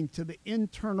healing to the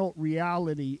internal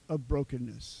reality of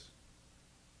brokenness.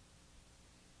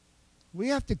 We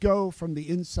have to go from the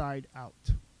inside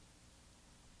out.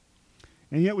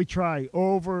 And yet we try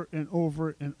over and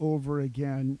over and over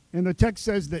again. And the text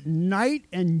says that night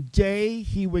and day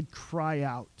he would cry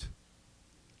out.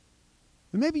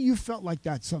 And maybe you felt like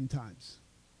that sometimes.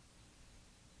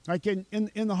 Like in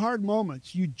the hard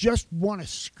moments, you just want to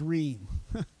scream.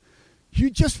 You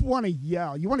just want to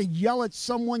yell. You want to yell at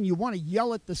someone. You want to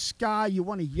yell at the sky. You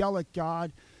want to yell at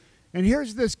God. And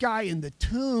here's this guy in the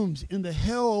tombs, in the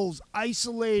hills,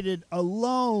 isolated,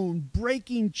 alone,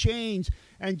 breaking chains,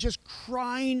 and just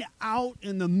crying out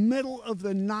in the middle of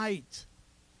the night.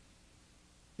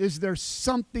 Is there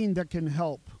something that can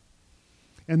help?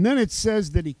 And then it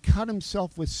says that he cut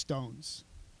himself with stones.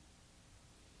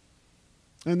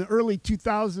 In the early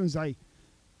 2000s, I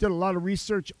did a lot of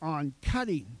research on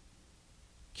cutting.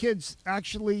 Kids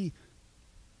actually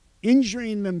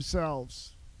injuring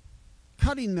themselves,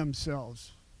 cutting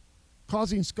themselves,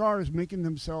 causing scars, making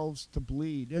themselves to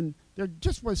bleed. And there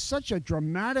just was such a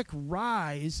dramatic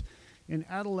rise in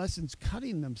adolescents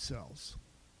cutting themselves.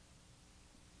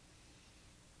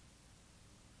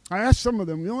 I asked some of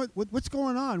them, what's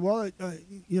going on? Well,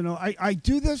 I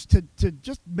do this to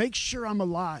just make sure I'm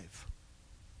alive.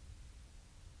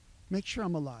 Make sure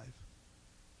I'm alive.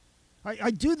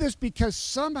 I do this because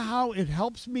somehow it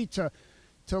helps me to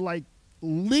like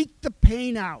leak the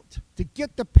pain out, to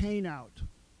get the pain out.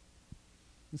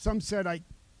 And some said, I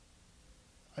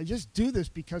just do this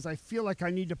because I feel like I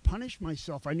need to punish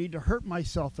myself. I need to hurt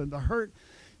myself. And the hurt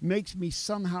makes me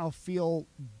somehow feel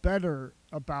better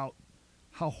about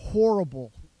how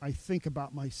horrible I think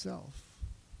about myself.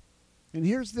 And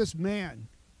here's this man,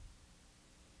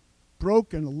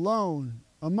 broken, alone,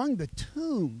 among the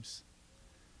tombs,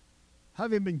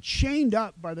 having been chained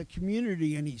up by the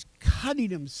community, and he's cutting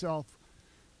himself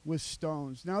with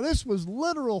stones. Now, this was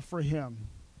literal for him.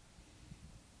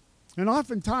 And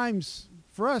oftentimes,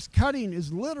 for us, cutting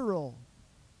is literal.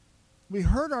 We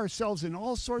hurt ourselves in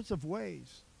all sorts of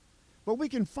ways. But we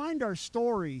can find our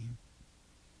story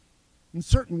in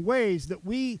certain ways that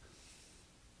we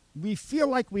feel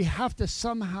like we have to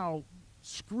somehow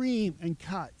scream and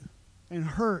cut and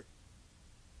hurt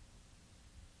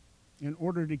in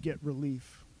order to get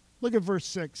relief. Look at verse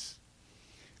 6.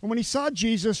 And when he saw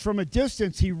Jesus from a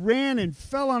distance, he ran and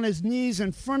fell on his knees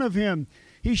in front of him.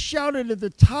 He shouted at the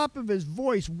top of his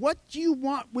voice, "What do you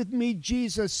want with me,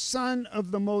 Jesus, Son of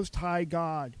the Most High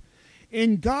God?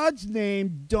 In God's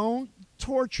name, don't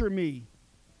torture me."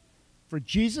 For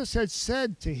Jesus had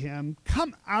said to him,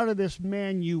 "Come out of this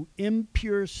man, you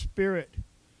impure spirit."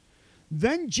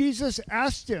 Then Jesus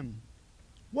asked him,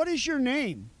 "What is your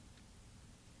name?"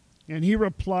 And he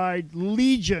replied,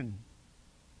 "Legion,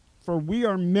 for we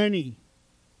are many."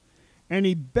 And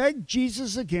he begged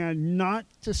Jesus again not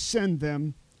to send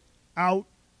them out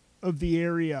of the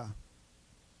area.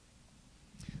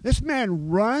 This man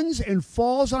runs and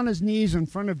falls on his knees in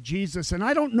front of Jesus. And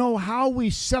I don't know how we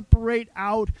separate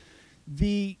out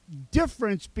the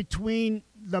difference between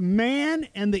the man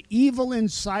and the evil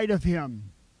inside of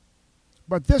him.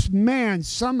 But this man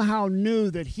somehow knew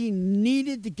that he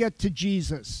needed to get to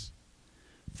Jesus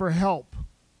for help.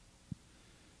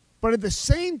 But at the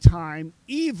same time,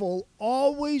 evil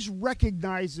always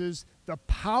recognizes the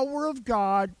power of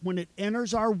God when it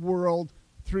enters our world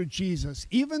through Jesus.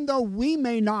 Even though we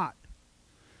may not.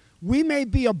 We may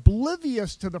be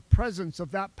oblivious to the presence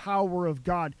of that power of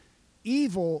God.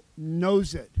 Evil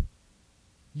knows it.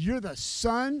 You're the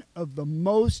Son of the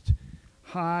Most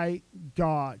High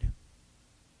God.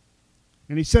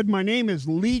 And he said, "My name is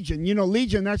Legion." You know,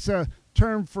 Legion, that's a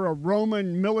term for a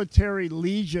Roman military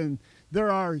legion.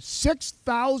 There are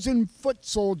 6,000 foot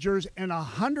soldiers and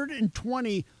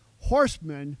 120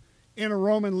 horsemen in a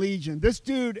Roman legion. This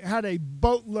dude had a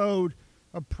boatload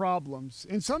of problems.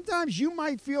 And sometimes you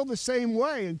might feel the same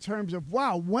way in terms of,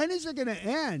 wow, when is it going to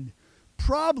end?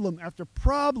 Problem after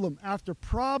problem after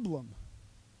problem.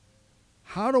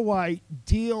 How do I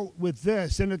deal with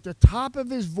this? And at the top of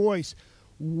his voice,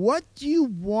 "What do you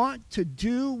want to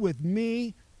do with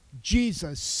me,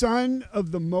 Jesus, Son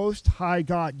of the Most High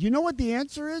God?" You know what the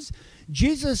answer is?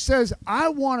 Jesus says, "I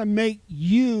want to make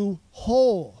you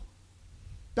whole."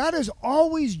 That is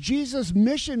always Jesus'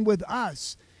 mission with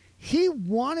us. He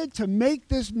wanted to make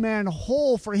this man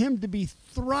whole, for him to be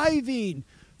thriving,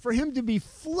 for him to be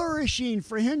flourishing,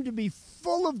 for him to be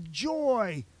full of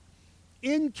joy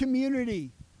in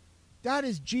community. That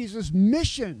is Jesus'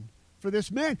 mission for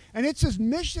this man. And it's his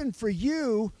mission for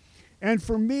you and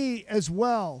for me as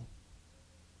well.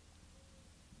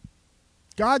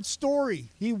 God's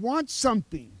story, he wants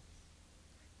something.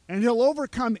 And he'll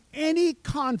overcome any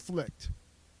conflict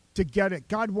to get it.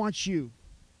 God wants you.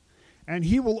 And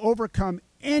he will overcome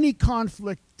any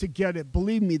conflict to get it.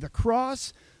 Believe me, the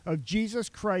cross of Jesus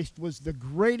Christ was the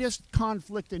greatest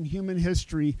conflict in human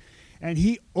history, and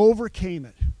he overcame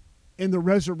it in the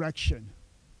resurrection.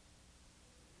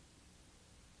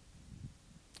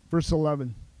 Verse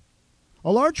 11.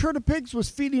 A large herd of pigs was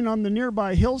feeding on the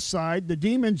nearby hillside. The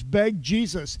demons begged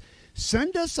Jesus,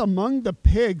 "Send us among the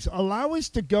pigs. Allow us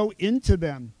to go into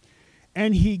them."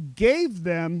 And he gave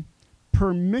them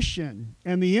permission.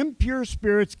 And the impure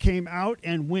spirits came out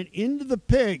and went into the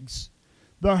pigs.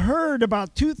 The herd,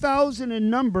 about 2,000 in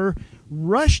number,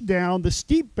 rushed down the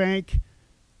steep bank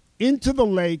into the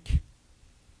lake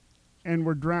and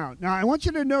were drowned. Now, I want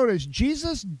you to notice,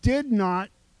 Jesus did not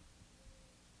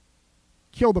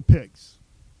kill the pigs.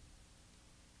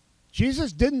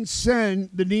 Jesus didn't send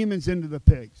the demons into the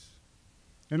pigs.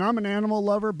 And I'm an animal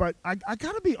lover, but I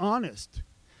got to be honest.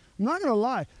 I'm not going to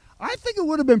lie. I think it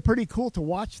would have been pretty cool to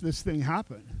watch this thing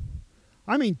happen.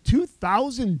 I mean,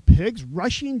 2,000 pigs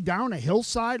rushing down a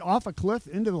hillside off a cliff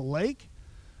into the lake.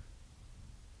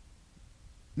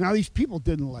 Now, these people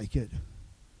didn't like it.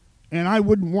 And I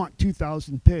wouldn't want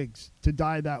 2,000 pigs to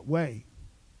die that way.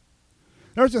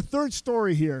 There's a third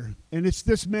story here, and it's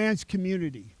this man's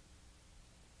community.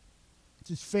 It's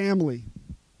his family.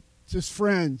 It's his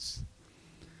friends.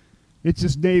 It's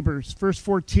his neighbors. Verse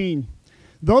 14.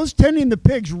 Those tending the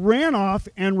pigs ran off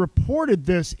and reported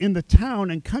this in the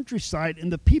town and countryside,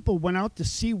 and the people went out to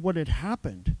see what had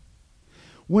happened.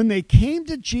 When they came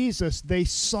to Jesus, they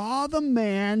saw the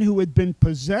man who had been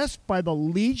possessed by the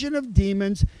legion of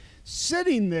demons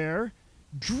sitting there,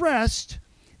 dressed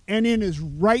and in his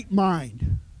right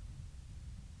mind.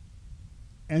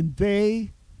 And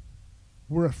they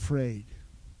were afraid.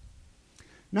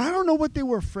 Now, I don't know what they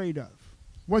were afraid of.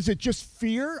 Was it just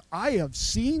fear? I have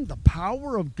seen the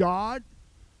power of God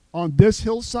on this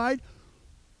hillside.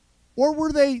 Or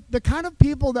were they the kind of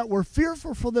people that were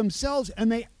fearful for themselves,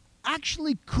 and they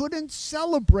actually couldn't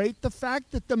celebrate the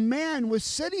fact that the man was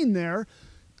sitting there,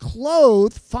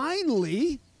 clothed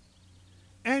finely,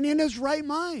 and in his right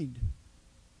mind?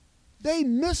 They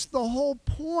missed the whole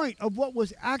point of what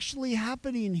was actually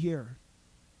happening here.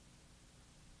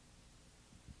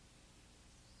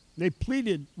 They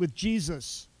pleaded with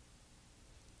Jesus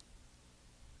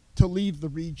to leave the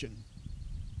region.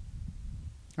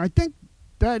 I think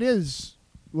that is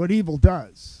what evil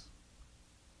does.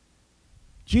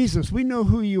 Jesus, we know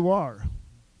who you are,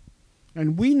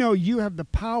 and we know you have the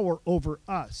power over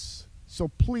us. So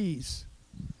please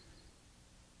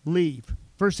leave.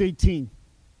 Verse 18.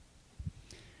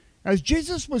 As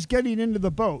Jesus was getting into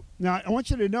the boat, now I want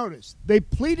you to notice, they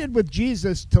pleaded with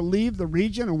Jesus to leave the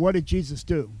region, and what did Jesus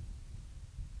do?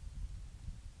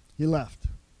 He left.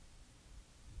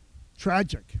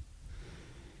 Tragic.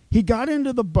 He got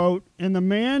into the boat, and the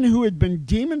man who had been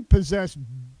demon-possessed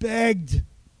begged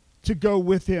to go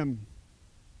with him.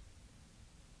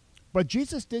 But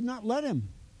Jesus did not let him,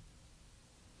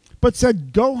 but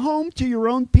said, "Go home to your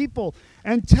own people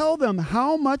and tell them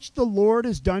how much the Lord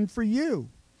has done for you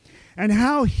and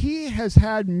how he has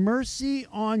had mercy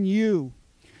on you."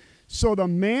 So the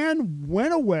man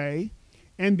went away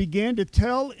and began to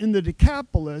tell in the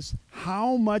Decapolis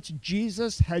how much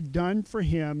Jesus had done for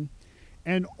him,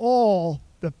 and all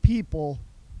the people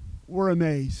were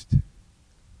amazed.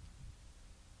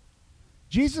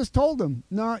 Jesus told them,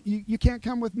 "No, you can't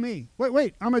come with me."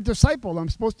 Wait, I'm a disciple. I'm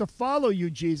supposed to follow you,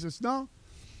 Jesus. No,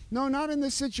 not in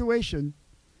this situation.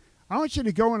 I want you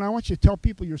to go and I want you to tell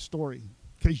people your story,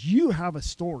 because you have a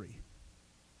story.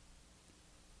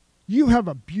 You have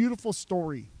a beautiful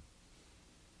story.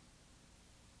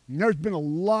 And there's been a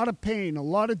lot of pain, a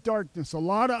lot of darkness, a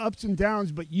lot of ups and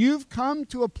downs, but you've come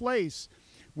to a place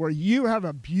where you have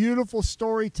a beautiful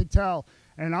story to tell.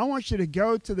 And I want you to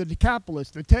go to the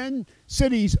Decapolis, the 10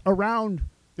 cities around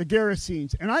the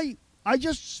Gerasenes. And I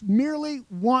just merely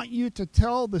want you to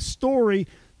tell the story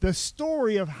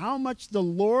of how much the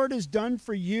Lord has done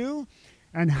for you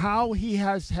and how he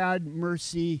has had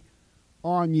mercy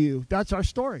on you. That's our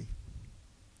story.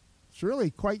 It's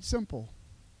really quite simple.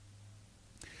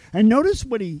 And notice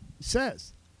what he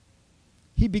says.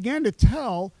 He began to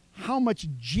tell how much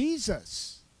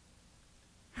Jesus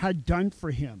had done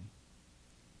for him.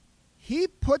 He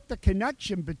put the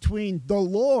connection between the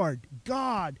Lord,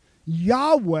 God,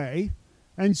 Yahweh,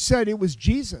 and said it was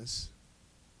Jesus.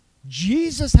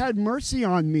 Jesus had mercy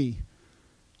on me.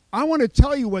 I want to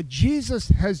tell you what Jesus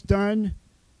has done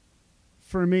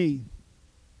for me.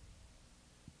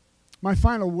 My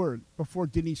final word before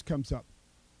Denise comes up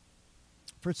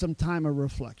for some time of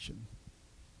reflection.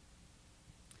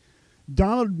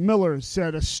 Donald Miller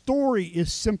said, "A story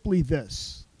is simply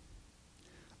this: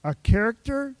 a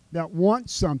character that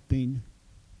wants something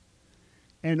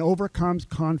and overcomes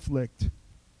conflict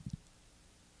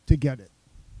to get it.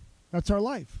 That's our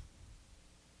life.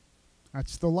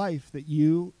 That's the life that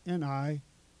you and I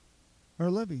are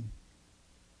living.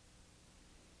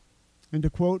 And to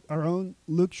quote our own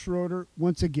Luke Schroeder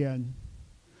once again,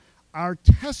 our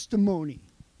testimony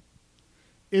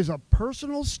is a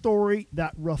personal story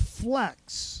that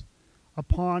reflects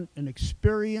upon an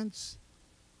experience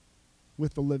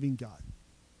with the living God.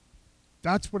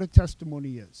 That's what a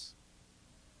testimony is.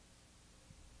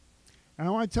 And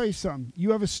I want to tell you something.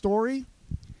 You have a story,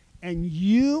 and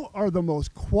you are the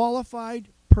most qualified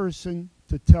person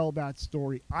to tell that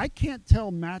story. I can't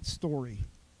tell Matt's story.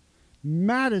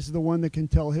 Matt is the one that can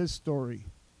tell his story.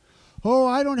 Oh,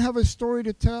 I don't have a story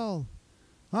to tell.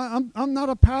 I'm not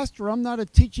a pastor. I'm not a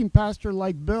teaching pastor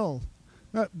like Bill.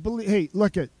 Hey,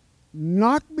 look it.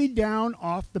 Knock me down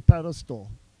off the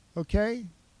pedestal, okay?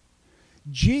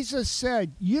 Jesus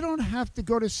said, you don't have to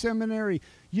go to seminary.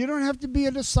 You don't have to be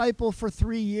a disciple for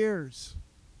 3 years.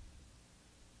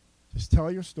 Just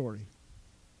tell your story.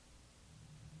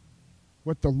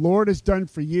 What the Lord has done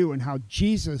for you and how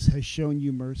Jesus has shown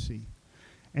you mercy.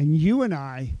 And you and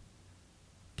I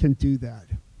can do that.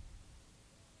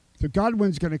 So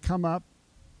Godwin's going to come up.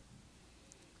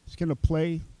 He's going to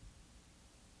play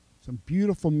some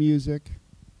beautiful music.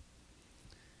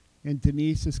 And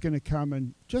Denise is going to come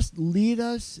and just lead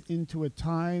us into a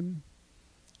time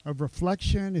of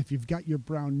reflection. If you've got your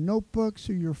brown notebooks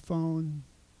or your phone,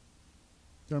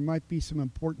 there might be some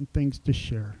important things to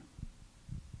share.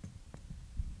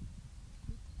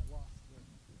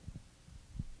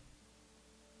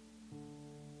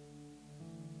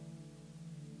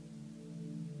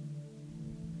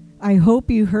 I hope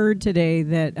you heard today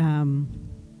that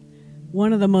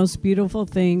one of the most beautiful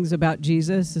things about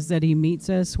Jesus is that he meets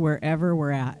us wherever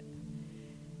we're at.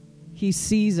 He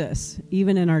sees us,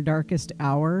 even in our darkest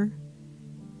hour,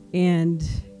 and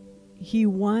he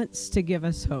wants to give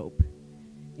us hope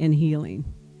and healing.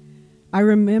 I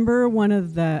remember one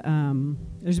of the,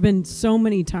 there's been so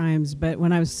many times, but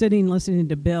when I was sitting listening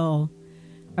to Bill,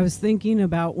 I was thinking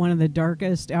about one of the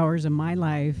darkest hours of my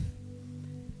life.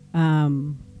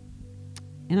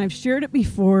 And I've shared it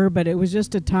before, but it was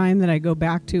just a time that I go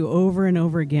back to over and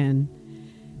over again.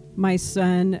 My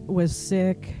son was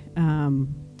sick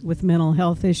with mental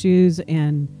health issues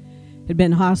and had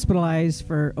been hospitalized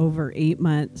for over 8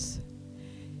 months.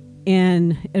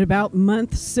 And at about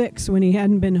month 6, when he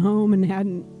hadn't been home and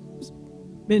hadn't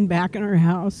been back in our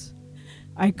house,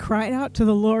 I cried out to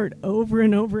the Lord over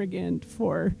and over again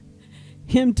for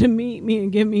him to meet me and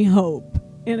give me hope.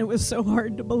 And it was so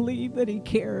hard to believe that he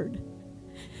cared.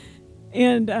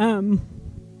 And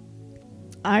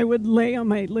I would lay on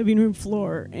my living room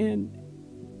floor and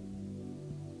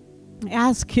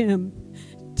ask him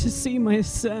to see my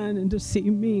son and to see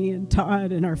me and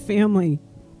Todd and our family,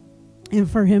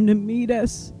 and for him to meet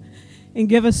us and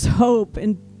give us hope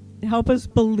and help us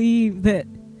believe that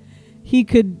he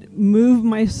could move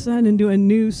my son into a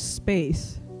new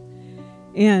space.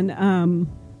 And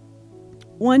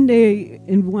one day,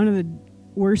 in one of the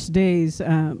worst days,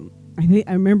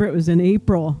 I remember it was in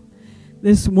April,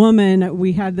 this woman,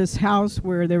 we had this house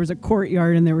where there was a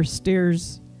courtyard and there were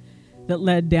stairs that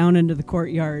led down into the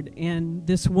courtyard. And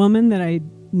this woman that I'd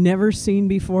never seen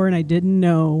before and I didn't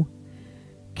know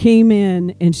came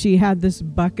in, and she had this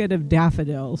bucket of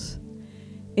daffodils.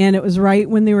 And it was right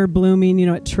when they were blooming, you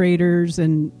know, at Trader's,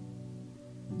 and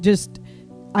just,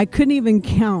 I couldn't even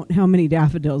count how many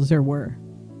daffodils there were.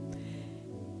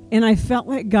 And I felt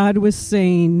like God was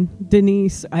saying,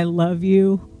 Denise, I love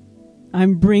you.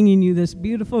 I'm bringing you this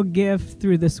beautiful gift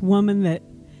through this woman that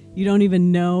you don't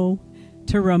even know,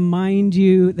 to remind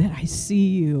you that I see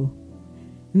you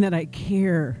and that I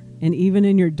care. And even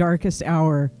in your darkest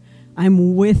hour,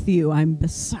 I'm with you. I'm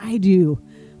beside you.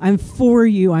 I'm for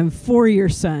you. I'm for your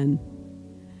son.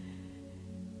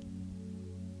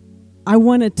 I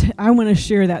want to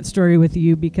share that story with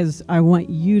you because I want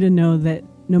you to know that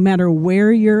no matter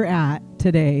where you're at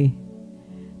today,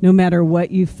 no matter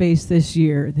what you face this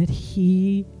year, that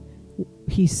he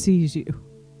sees you,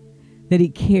 that he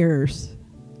cares,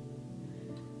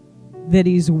 that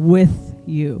he's with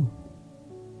you.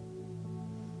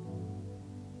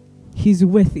 He's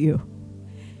with you.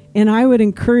 And I would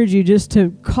encourage you just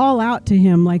to call out to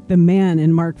him like the man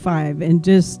in Mark 5 and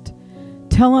just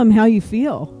tell him how you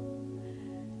feel.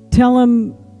 Tell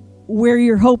him where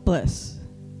you're hopeless.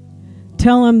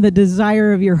 Tell him the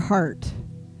desire of your heart,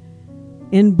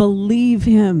 and believe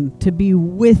him to be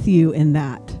with you in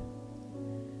that.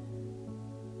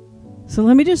 So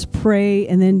let me just pray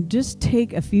and then just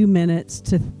take a few minutes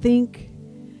to think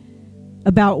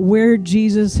about where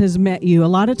Jesus has met you. A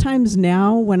lot of times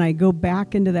now, when I go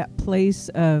back into that place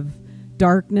of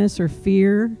darkness or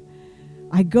fear,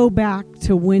 I go back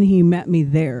to when he met me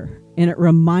there, and it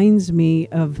reminds me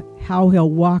of how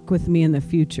he'll walk with me in the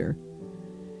future.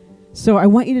 So I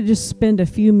want you to just spend a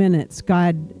few minutes,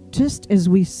 God, just as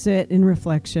we sit in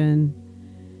reflection,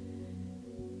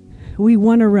 we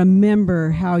want to remember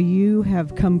how you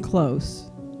have come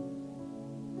close.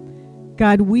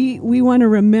 God, we want to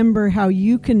remember how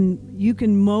you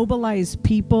can mobilize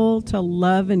people to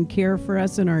love and care for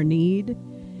us in our need.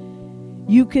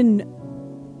 You can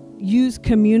use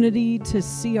community to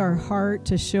see our heart,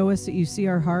 to show us that you see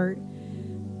our heart.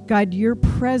 God, your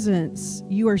presence,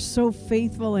 you are so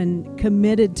faithful and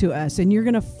committed to us, and you're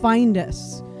going to find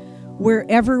us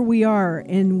wherever we are,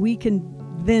 and we can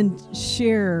then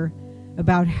share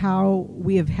about how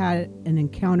we have had an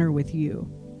encounter with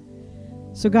you.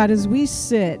 So God, as we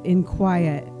sit in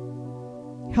quiet,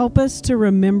 help us to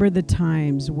remember the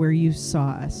times where you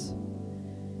saw us.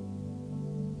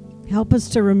 Help us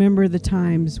to remember the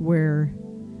times where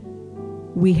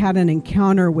we had an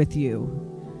encounter with you,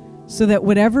 so that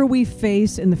whatever we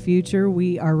face in the future,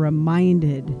 we are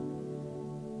reminded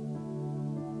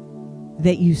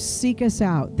that you seek us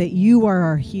out, that you are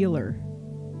our healer,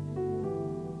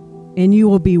 and you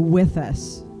will be with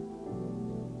us.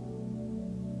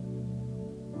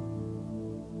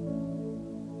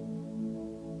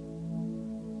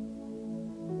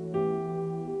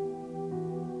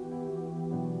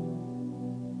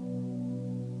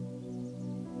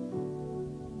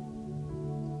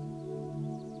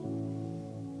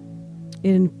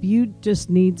 And if you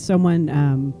just need someone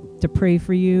to pray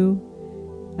for you,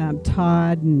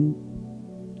 Todd and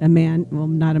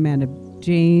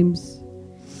James,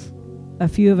 a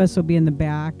few of us will be in the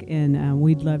back, and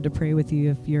we'd love to pray with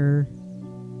you if you're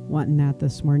wanting that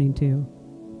this morning too.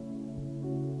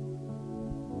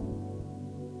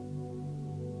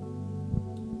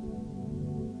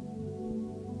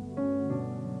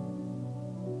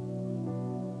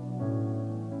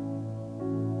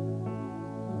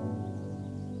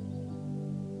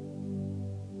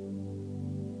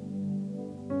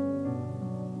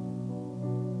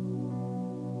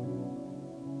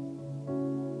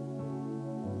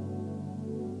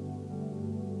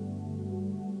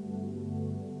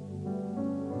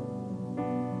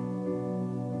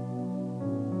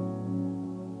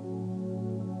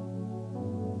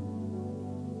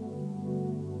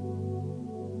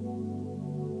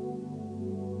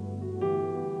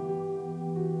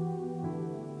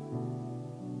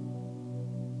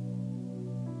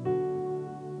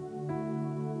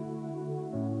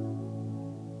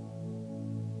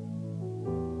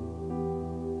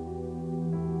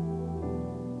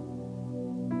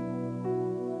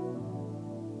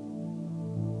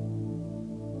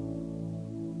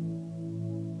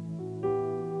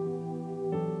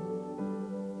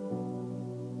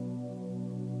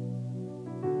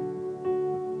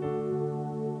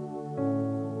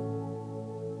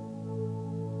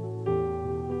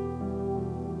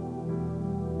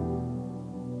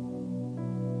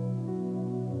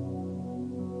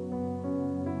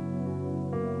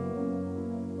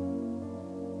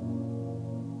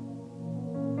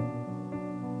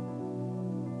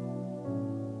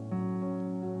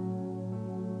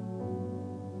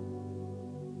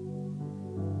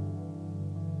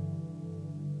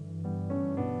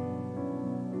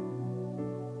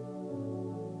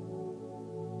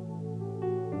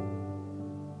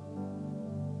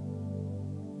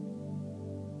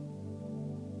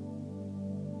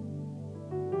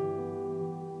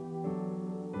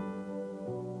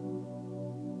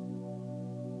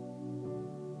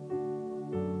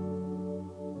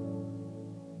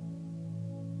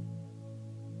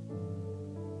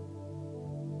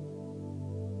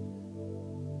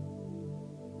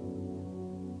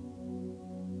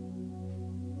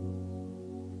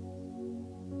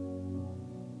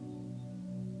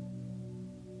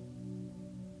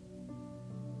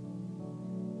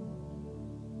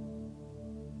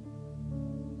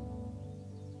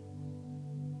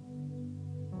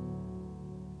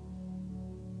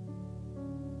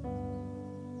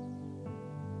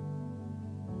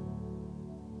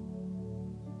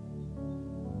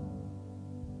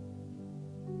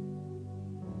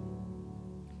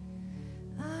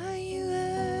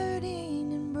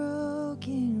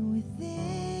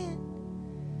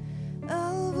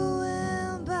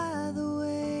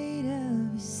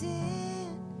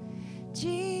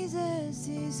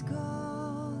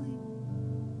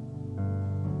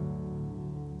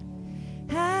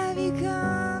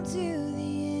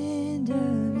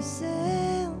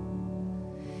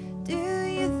 Do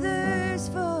you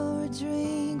thirst for a drink?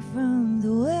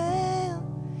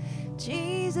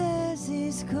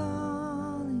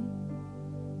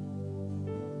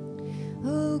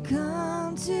 Oh,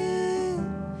 come to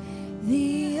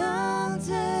the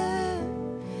altar.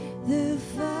 The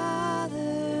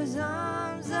Father's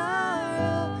arms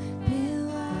are open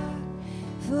wide.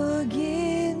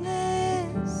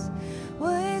 Forgiveness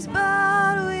was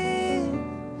bought with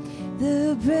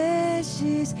the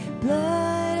precious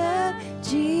blood of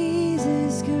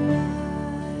Jesus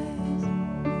Christ.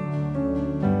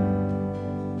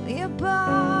 We are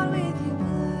bought with your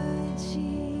blood,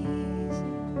 Jesus.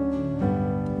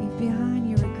 Leave behind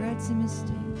your regrets and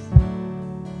mistakes.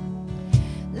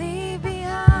 Leave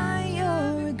behind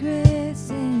your regrets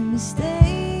and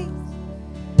mistakes.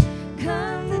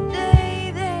 Come the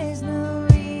day, there's no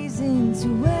reason to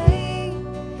wait.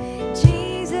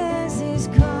 Jesus is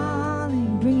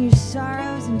calling. Bring your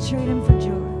sorrows and trade them for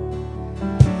joy.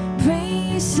 Bring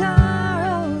your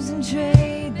sorrows and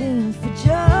trade them for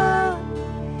joy.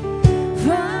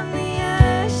 From the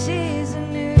ashes a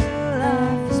new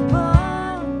life is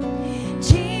born.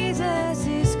 Jesus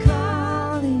is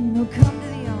calling. Oh, come to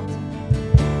the altar.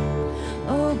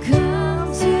 Oh,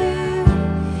 come to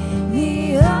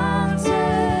the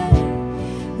altar.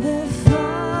 The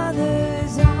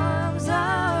Father's arms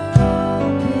are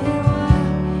open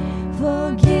wide.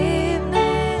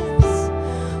 Forgiveness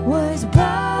was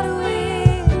bought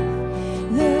with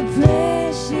the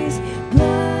precious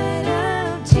blood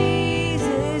of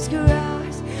Jesus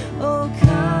Christ. Oh,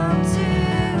 come to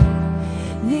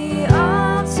the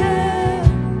altar.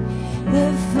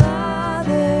 The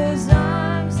Father's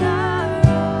arms are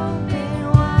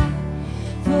open wide.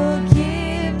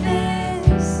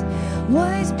 Forgiveness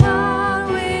was bought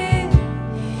with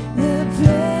the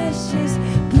precious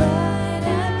blood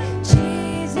of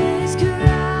Jesus Christ.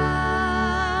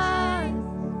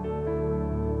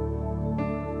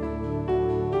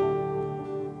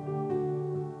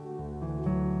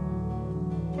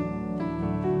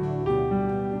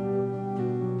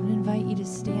 I invite you to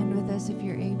stand with us if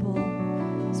you're able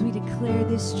as we declare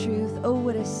this truth. Oh,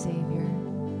 what a Savior.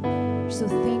 We're so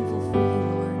thankful for you,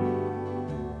 Lord.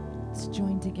 Let's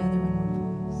join together in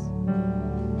one voice.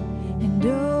 And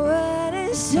oh, what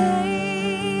a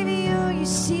Savior. You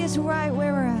see us right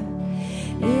where we're at.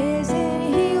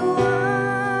 Isn't he wonderful?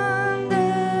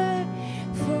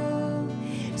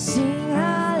 Sing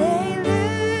hallelujah.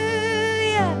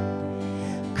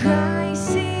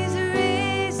 Christ is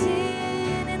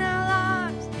risen in our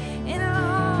lives, in our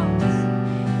hearts.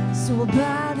 So we'll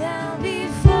bow down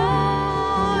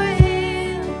before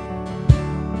him,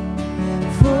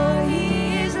 for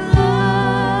he is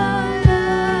Lord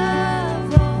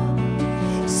of all.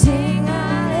 Sing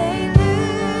hallelujah.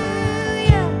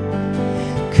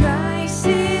 Christ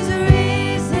is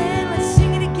risen. Let's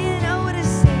sing it again. Oh, what a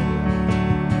Savior.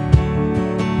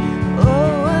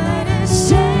 Oh, what a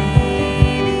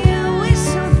Savior. We're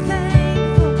so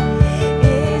thankful.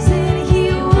 Isn't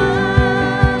he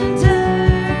wonderful?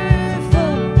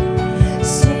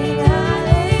 Sing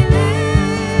hallelujah.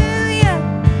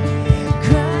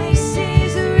 Christ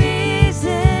is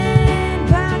risen.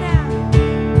 Bow down.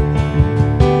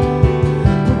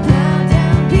 We'll bow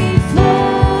down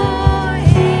before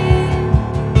him,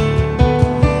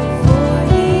 for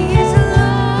he is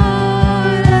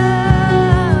Lord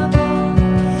of all.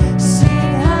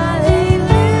 Sing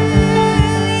hallelujah.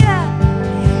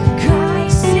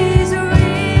 Christ is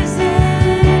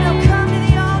risen. Oh, come to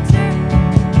the altar.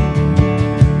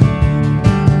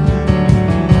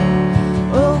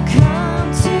 Oh,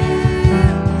 come to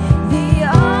the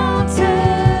altar.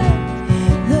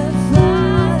 The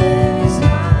Father's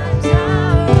arms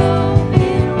are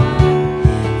open wide.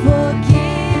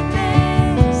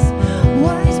 Forgiveness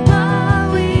was bought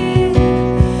with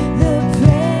the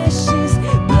precious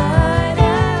blood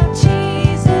of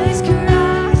Jesus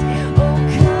Christ. Oh,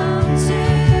 come to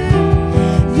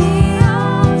the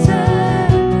altar.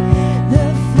 The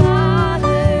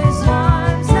Father's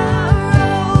arms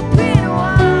are open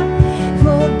wide.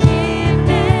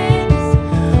 Forgiveness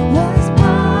was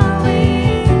bought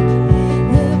with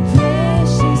the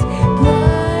precious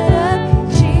blood of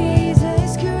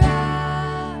Jesus Christ.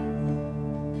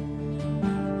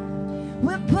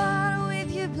 We're bought with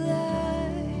your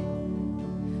blood,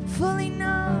 fully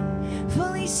known,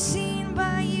 fully seen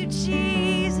by you,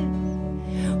 Jesus,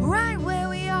 right where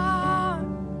we are.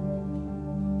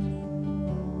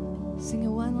 Sing it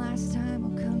one last time.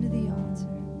 Oh, come to the altar.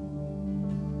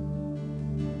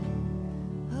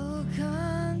 Oh,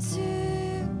 come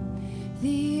to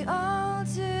the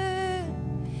altar.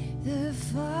 The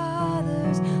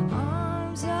Father's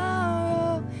arms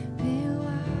are open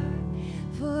wide.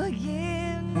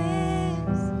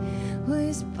 Forgiveness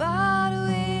was bought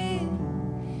with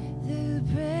the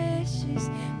precious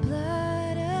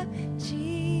blood of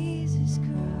Jesus.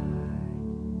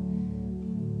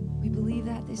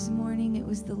 this morning it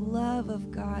was the love of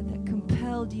God that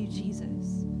compelled you,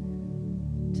 Jesus,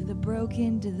 to the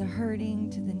broken, to the hurting,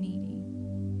 to the needy.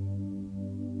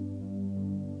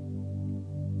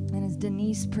 And as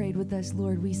Denise prayed with us,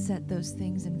 Lord, we set those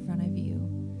things in front of you.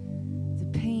 The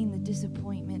pain, the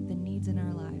disappointment, the needs in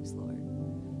our lives, Lord.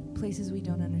 Places we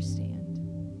don't understand.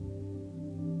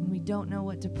 When we don't know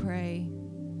what to pray,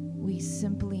 we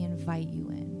simply invite you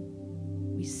in.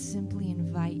 We simply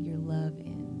invite your love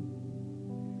in.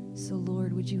 So,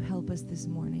 Lord, would you help us this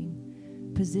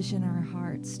morning? Position our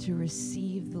hearts to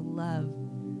receive the love,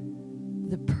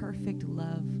 the perfect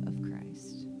love of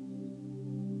Christ,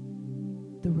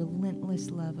 the relentless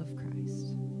love of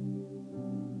Christ.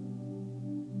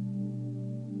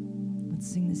 Let's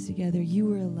sing this together. You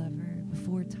were a lover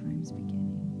before time's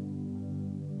beginning.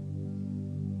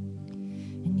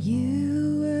 And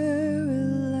you were a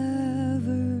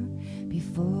lover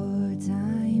before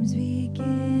time's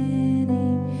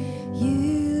beginning.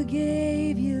 You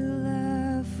gave your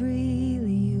love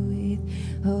freely,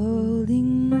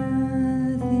 withholding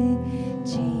nothing.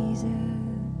 Jesus,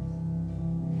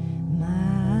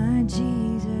 my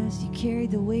Jesus, you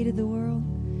carried the weight of the world.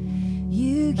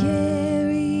 You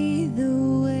carried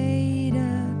the weight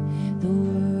of the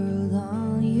world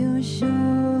on your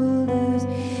shoulders.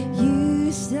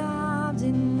 You stopped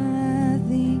at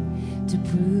nothing to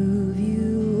prove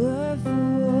you were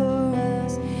for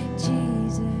us.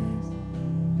 Jesus,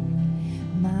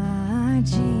 my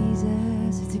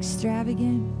Jesus. It's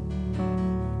extravagant.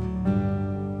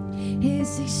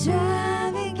 It's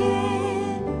extravagant.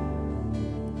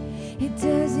 It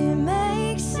doesn't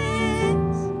make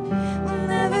sense. We'll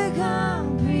never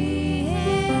comprehend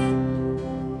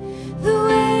the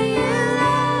way you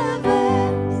love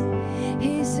us.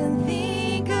 It's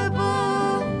unthinkable.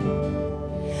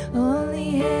 Only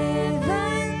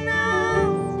heaven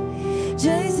knows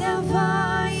just how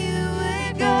far you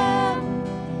would go.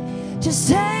 Just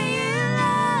say you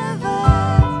love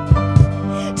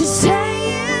us. Just say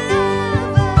you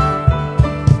love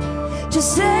us.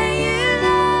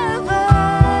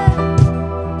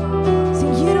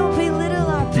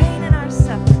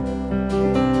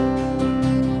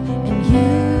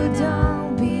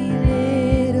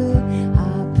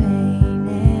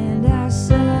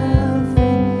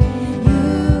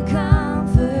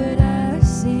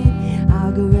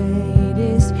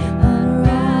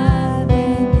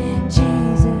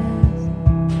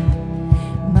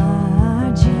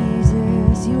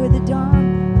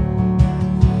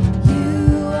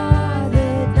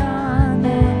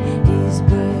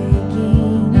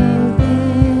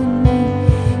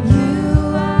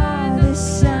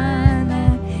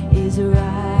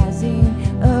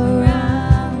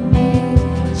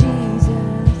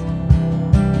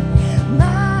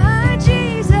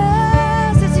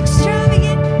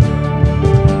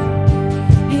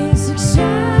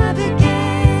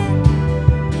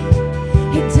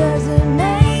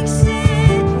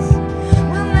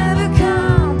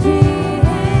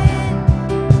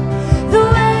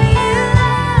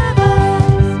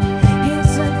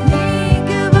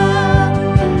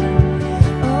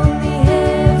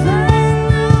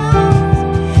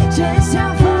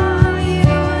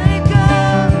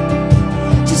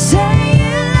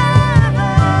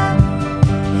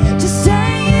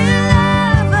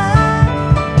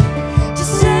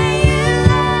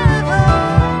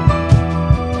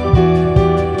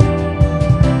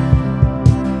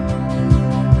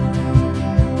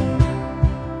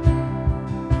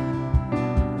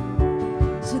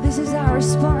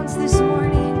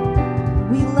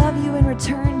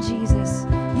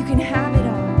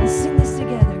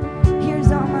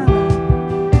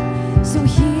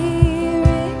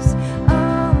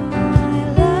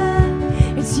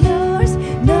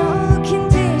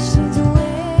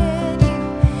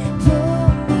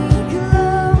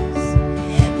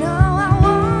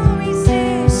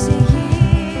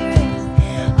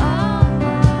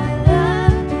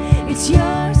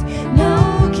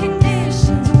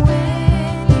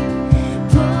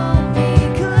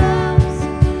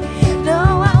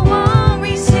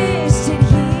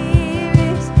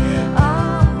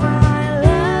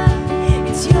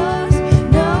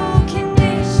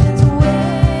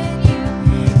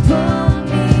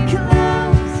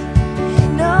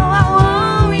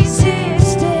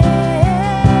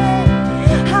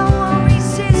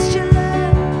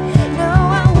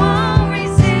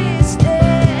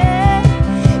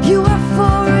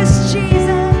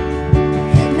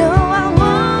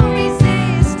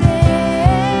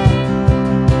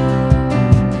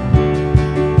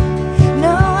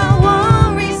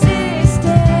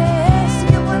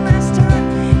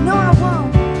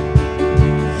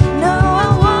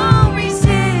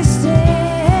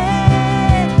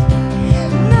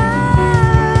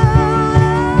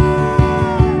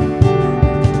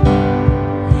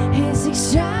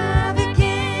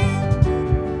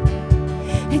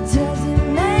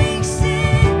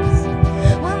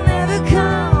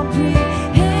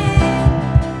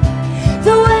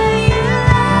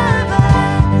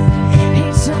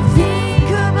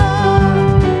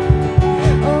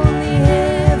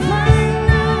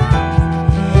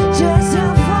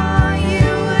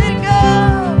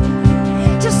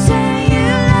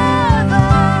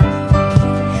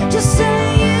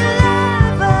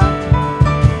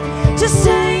 Just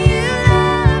say you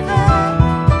love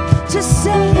her. Just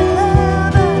say you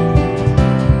love her.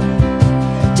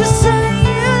 Just say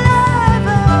you love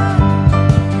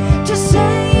her. Just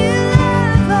say you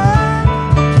love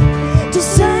her. Just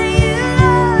say you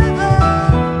love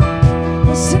her.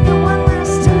 Let's sing it one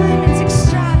last time. It's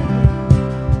extravagant.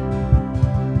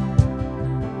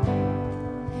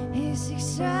 It's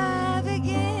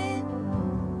extravagant.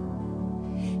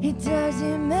 It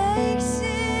doesn't make sense.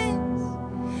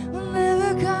 We'll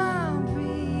never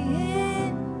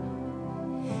comprehend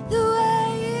the way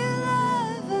you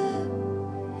love her.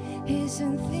 It's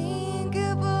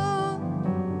unthinkable.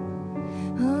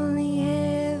 Only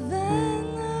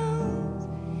heaven knows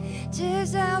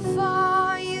just how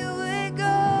far you would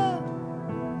go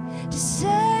to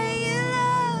say you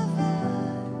love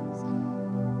us.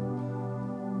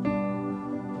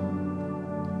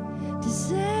 To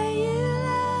say you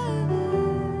love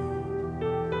us.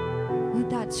 Let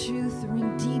that truth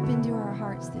ring deep into our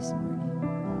hearts this morning.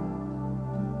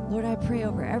 Lord, I pray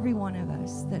over every one of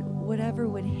us that whatever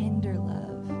would hinder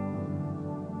love,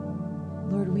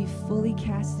 Lord, we fully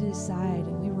cast it aside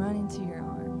and we run into your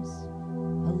arms.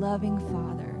 A loving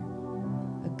Father,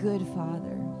 a good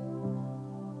Father.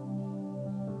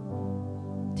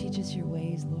 Teach us your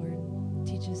ways, Lord.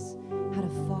 Teach us how to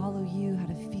follow you, how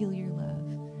to feel your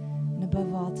love. And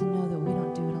above all, to know that we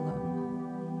don't do it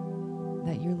alone,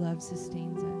 that your love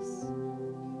sustains us.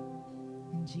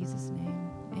 In Jesus' name,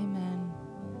 amen.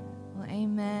 Well,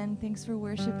 amen. Thanks for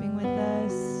worshiping with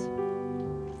us.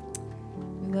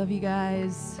 We love you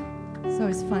guys. It's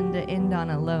always fun to end on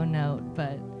a low note,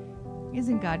 but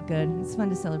isn't God good? It's fun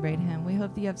to celebrate him. We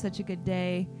hope that you have such a good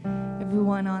day.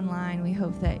 Everyone online, we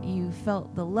hope that you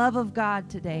felt the love of God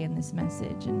today in this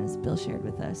message and as Bill shared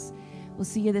with us. We'll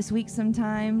see you this week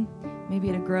sometime, maybe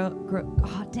at a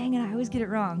oh, dang it, I always get it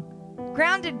wrong.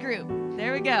 Grounded group.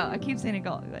 There we go. I keep saying it.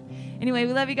 But anyway,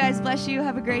 we love you guys. Bless you.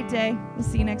 Have a great day. We'll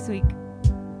see you next week.